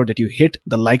 Make sure that you hit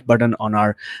the like button on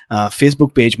our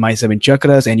Facebook page, My 7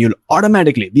 Chakras, and you'll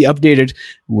automatically be updated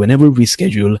whenever we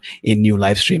schedule a new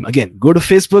live stream. Again, go to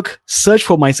Facebook, search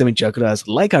for My 7 Chakras,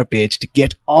 like our page to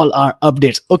get all our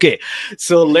updates. Okay,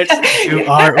 so let's do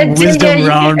our wisdom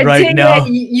round right now.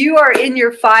 You are in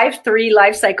your 5-3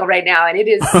 life cycle right now, and it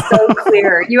is so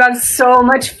clear. You have so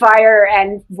much fire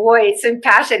and voice and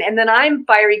passion. And then I'm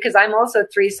fiery because I'm also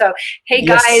 3. So, hey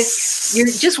guys, you're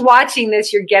just watching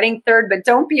this, you're getting 3rd, but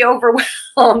don't be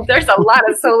overwhelmed. There's a lot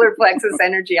of solar plexus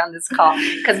energy on this call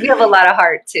because we have a lot of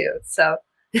heart too. So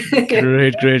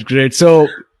Great. So,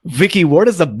 Vicki, what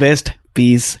is the best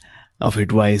piece of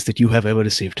advice that you have ever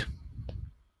received?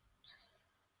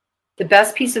 The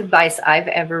best piece of advice I've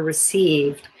ever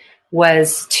received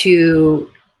was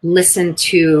to listen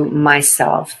to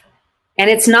myself. And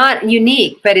it's not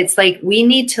unique, but it's like we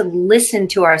need to listen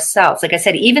to ourselves. Like I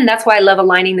said, even that's why I love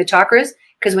aligning the chakras,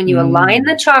 because when you align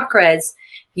the chakras,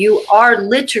 you are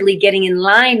literally getting in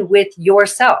line with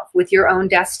yourself, with your own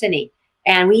destiny.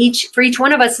 And for each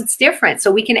one of us, it's different.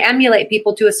 So we can emulate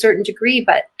people to a certain degree,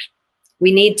 but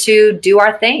we need to do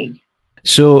our thing.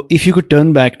 So if you could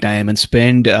turn back time and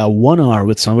spend 1 hour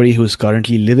with somebody who is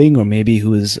currently living or maybe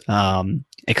who is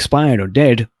expired or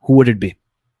dead, who would it be?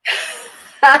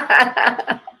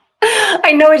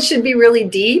 I know it should be really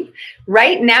deep.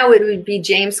 Right now, it would be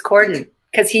James Corden,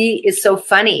 because he is so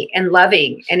funny and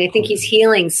loving. And I think he's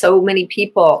healing so many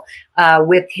people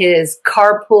with his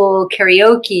carpool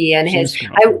karaoke and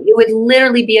it would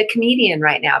literally be a comedian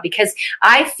right now, because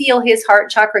I feel his heart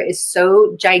chakra is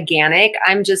so gigantic.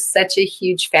 I'm just such a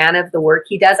huge fan of the work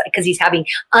he does because he's having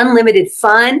unlimited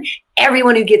fun.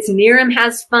 Everyone who gets near him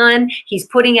has fun. He's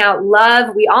putting out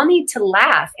love. We all need to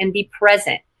laugh and be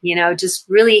present, just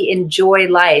really enjoy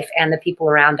life and the people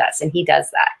around us. And he does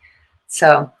that.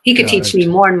 So he could teach me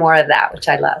more and more of that, which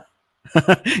I love.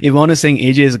 Yvonne is saying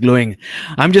AJ is glowing.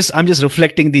 I'm just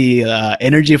reflecting the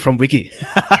energy from Vicki.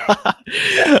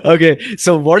 Okay.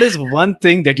 So what is one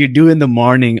thing that you do in the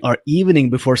morning or evening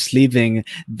before sleeping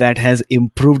that has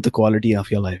improved the quality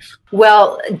of your life?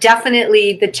 Well,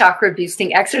 definitely the chakra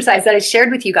boosting exercise that I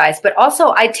shared with you guys, but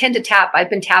also I tend to tap. I've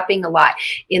been tapping a lot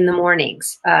in the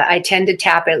mornings. I tend to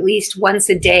tap at least once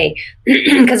a day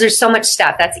because there's so much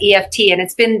stuff. That's EFT, and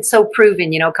it's been so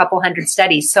proven, a couple hundred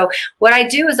studies. So what I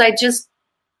do is I just,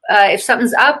 if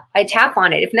something's up, I tap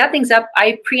on it. If nothing's up,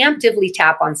 I preemptively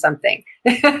tap on something.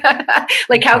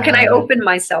 Like, how can I open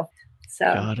myself? So.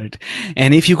 Got it.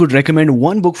 And if you could recommend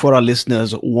one book for our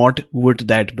listeners, what would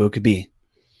that book be?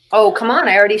 Oh, come on.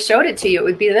 I already showed it to you. It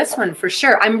would be this one for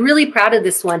sure. I'm really proud of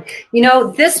this one.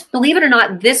 Believe it or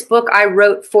not, this book I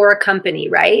wrote for a company,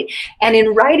 right? And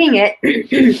in writing it,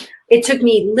 it took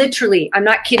me literally, I'm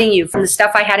not kidding you, from the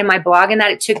stuff I had in my blog and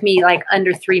that, it took me like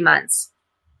under 3 months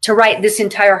to write this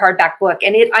entire hardback book.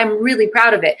 And I'm really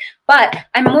proud of it. But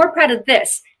I'm more proud of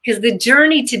this because the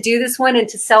journey to do this one and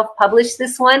to self-publish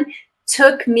this one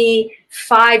took me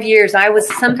 5 years.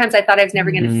 Sometimes I thought I was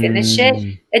never going to finish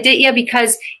it,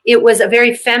 because it was a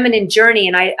very feminine journey.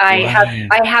 And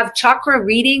I have chakra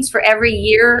readings for every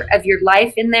year of your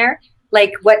life in there,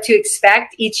 like what to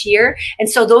expect each year. And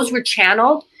so those were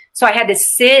channeled. So I had to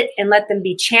sit and let them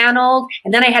be channeled.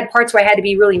 And then I had parts where I had to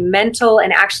be really mental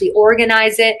and actually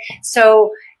organize it.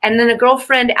 So, and then a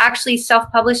girlfriend actually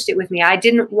self-published it with me. I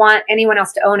didn't want anyone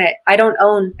else to own it. I don't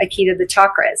own A Key to the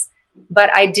Chakras,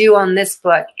 but I do own this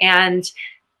book. And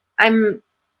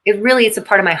it's a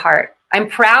part of my heart. I'm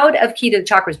proud of Key to the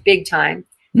Chakras big time.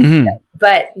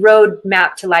 But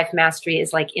Roadmap to Life Mastery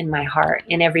is like in my heart,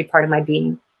 in every part of my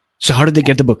being. So how did they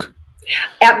get the book?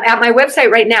 At my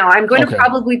website right now. I'm going to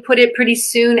probably put it pretty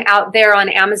soon out there on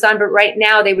Amazon, but right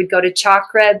now they would go to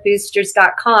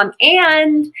chakraboosters.com.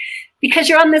 And because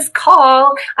you're on this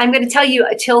call, I'm going to tell you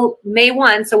until May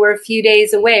 1. So we're a few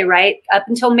days away, right? Up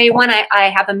until May 1,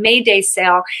 I have a May Day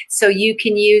sale. So you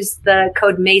can use the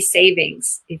code May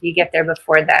Savings if you get there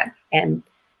before then and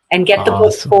get the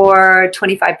book for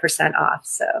 25% off.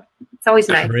 So it's always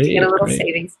nice to get a little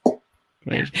savings.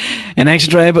 Great. And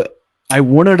Action Tribe, I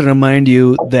wanted to remind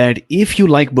you that if you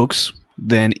like books,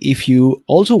 then if you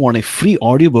also want a free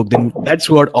audiobook, then that's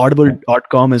what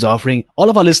audible.com is offering. All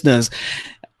of our listeners,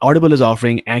 Audible is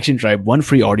offering Action Tribe one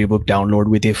free audiobook download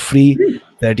with a free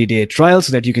 30-day trial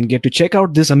so that you can get to check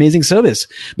out this amazing service.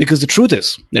 Because the truth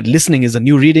is that listening is a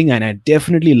new reading, and I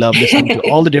definitely love listening to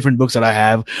all the different books that I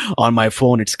have on my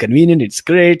phone. It's convenient, it's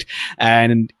great,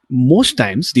 and most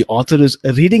times the author is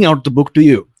reading out the book to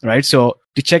you, right? So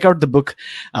to check out the book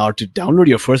or to download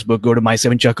your first book, go to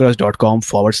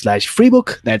my7chakras.com/free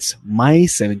book. That's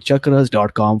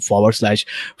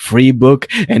my7chakras.com/free book.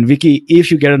 And Vicki,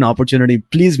 if you get an opportunity,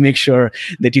 please make sure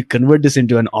that you convert this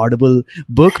into an Audible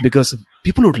book, because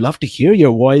people would love to hear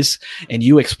your voice and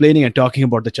you explaining and talking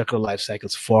about the chakra life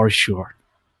cycles for sure.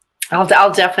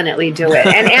 I'll definitely do it.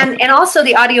 And also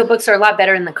the audiobooks are a lot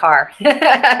better in the car.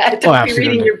 Don't be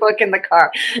reading your book in the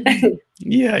car.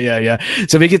 Yeah.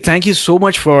 So Vicki, thank you so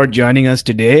much for joining us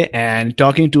today and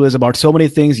talking to us about so many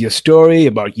things, your story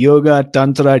about yoga,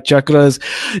 tantra, chakras,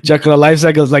 chakra life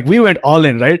cycles. Like we went all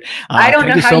in, right? I don't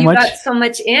know how you got so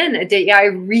much in. I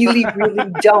really, really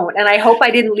don't. And I hope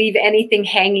I didn't leave anything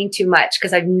hanging too much,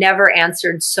 because I've never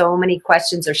answered so many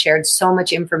questions or shared so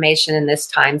much information in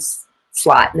this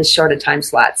shorter time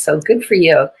slot. So good for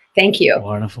you. Thank you.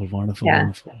 Wonderful.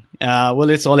 Well,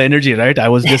 it's all energy, right? I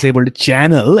was just able to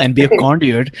channel and be a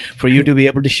conduit for you to be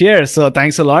able to share. So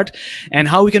thanks a lot. And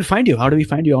how we can find you? How do we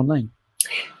find you online?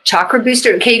 Chakra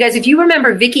Booster. Okay, you guys, if you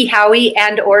remember Vicki, Howie,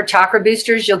 and or Chakra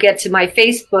Boosters, you'll get to my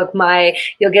Facebook,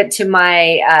 you'll get to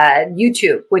my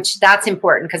YouTube, which that's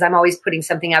important because I'm always putting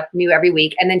something up new every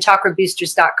week. And then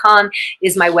chakraboosters.com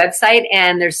is my website,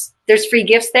 and there's free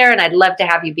gifts there, and I'd love to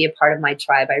have you be a part of my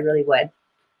tribe. I really would.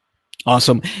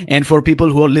 Awesome. And for people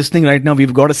who are listening right now,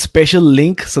 we've got a special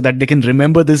link so that they can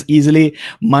remember this easily.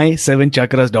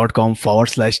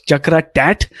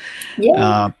 my7chakras.com/chakratat.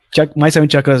 Yeah.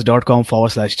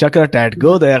 my7chakras.com/chakratat.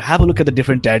 Go there, have a look at the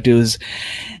different tattoos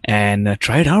and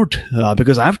try it out,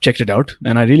 because I've checked it out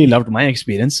and I really loved my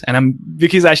experience. And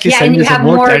Vicki's actually sending me some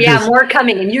more tattoos. Yeah, more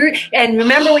coming. And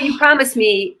remember what you promised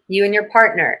me, you and your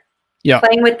partner. Yeah.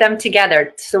 Playing with them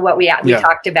together. So what we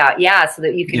talked about. Yeah. So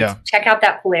that you can check out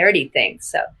that polarity thing.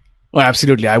 So. Oh,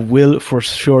 absolutely. I will for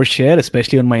sure share,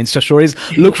 especially on my Insta stories.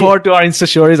 Look forward to our Insta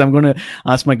stories. I'm going to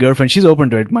ask my girlfriend. She's open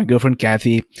to it. My girlfriend,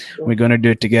 Kathy. We're going to do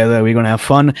it together. We're going to have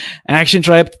fun. Action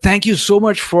Tribe, thank you so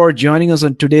much for joining us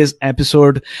on today's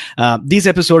episode. These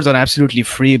episodes are absolutely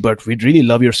free, but we'd really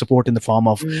love your support in the form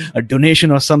of a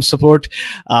donation or some support.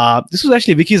 This was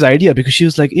actually Vicki's idea, because she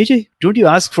was like, AJ, don't you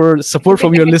ask for support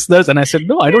from your listeners? And I said,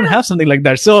 no, I don't have something like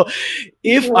that. So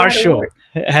if our show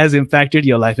has impacted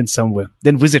your life in some way,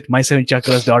 then visit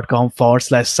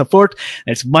my7chakras.com/support.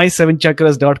 That's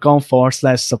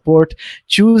my7chakras.com/support.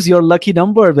 Choose your lucky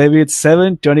number. Maybe it's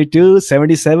 7, 22,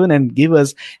 77, and give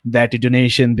us that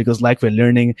donation, because like we're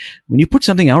learning, when you put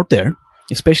something out there,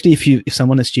 especially if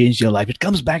someone has changed your life, it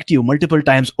comes back to you multiple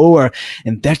times over.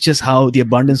 And that's just how the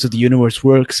abundance of the universe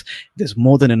works. There's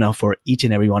more than enough for each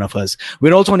and every one of us.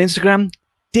 We're also on Instagram.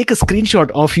 Take a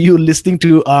screenshot of you listening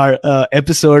to our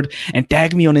episode and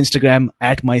tag me on Instagram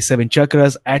at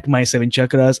my7chakras,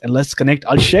 and let's connect.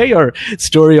 I'll share your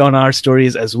story on our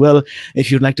stories as well.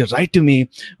 If you'd like to write to me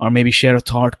or maybe share a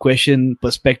thought, question,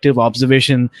 perspective,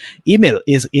 observation, email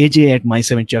is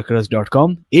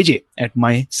aj@my7chakras.com,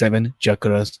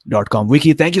 aj@my7chakras.com.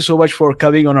 Vicki, thank you so much for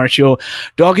coming on our show,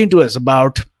 talking to us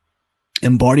about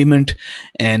embodiment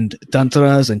and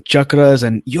tantras and chakras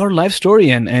and your life story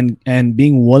and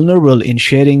being vulnerable in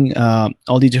sharing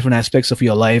all the different aspects of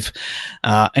your life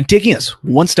and taking us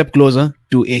one step closer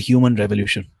to a human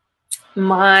revolution.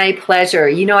 My pleasure.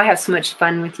 I have so much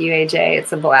fun with you, AJ.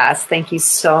 It's a blast. Thank you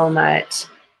so much.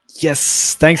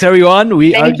 Yes. Thanks, everyone.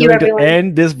 We Thank are you, going to everyone.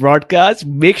 end this broadcast.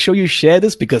 Make sure you share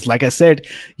this because, like I said,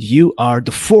 you are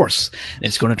the force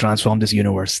that's going to transform this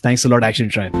universe. Thanks a lot, Action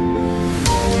Tribe.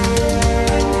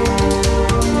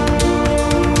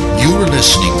 You were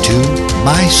listening to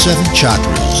My Seven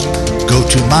Chakras. Go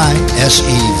to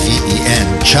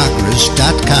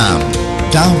mysevenchakras.com.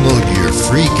 Download your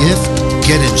free gift,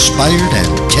 get inspired,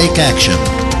 and take action.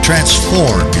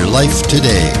 Transform your life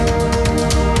today.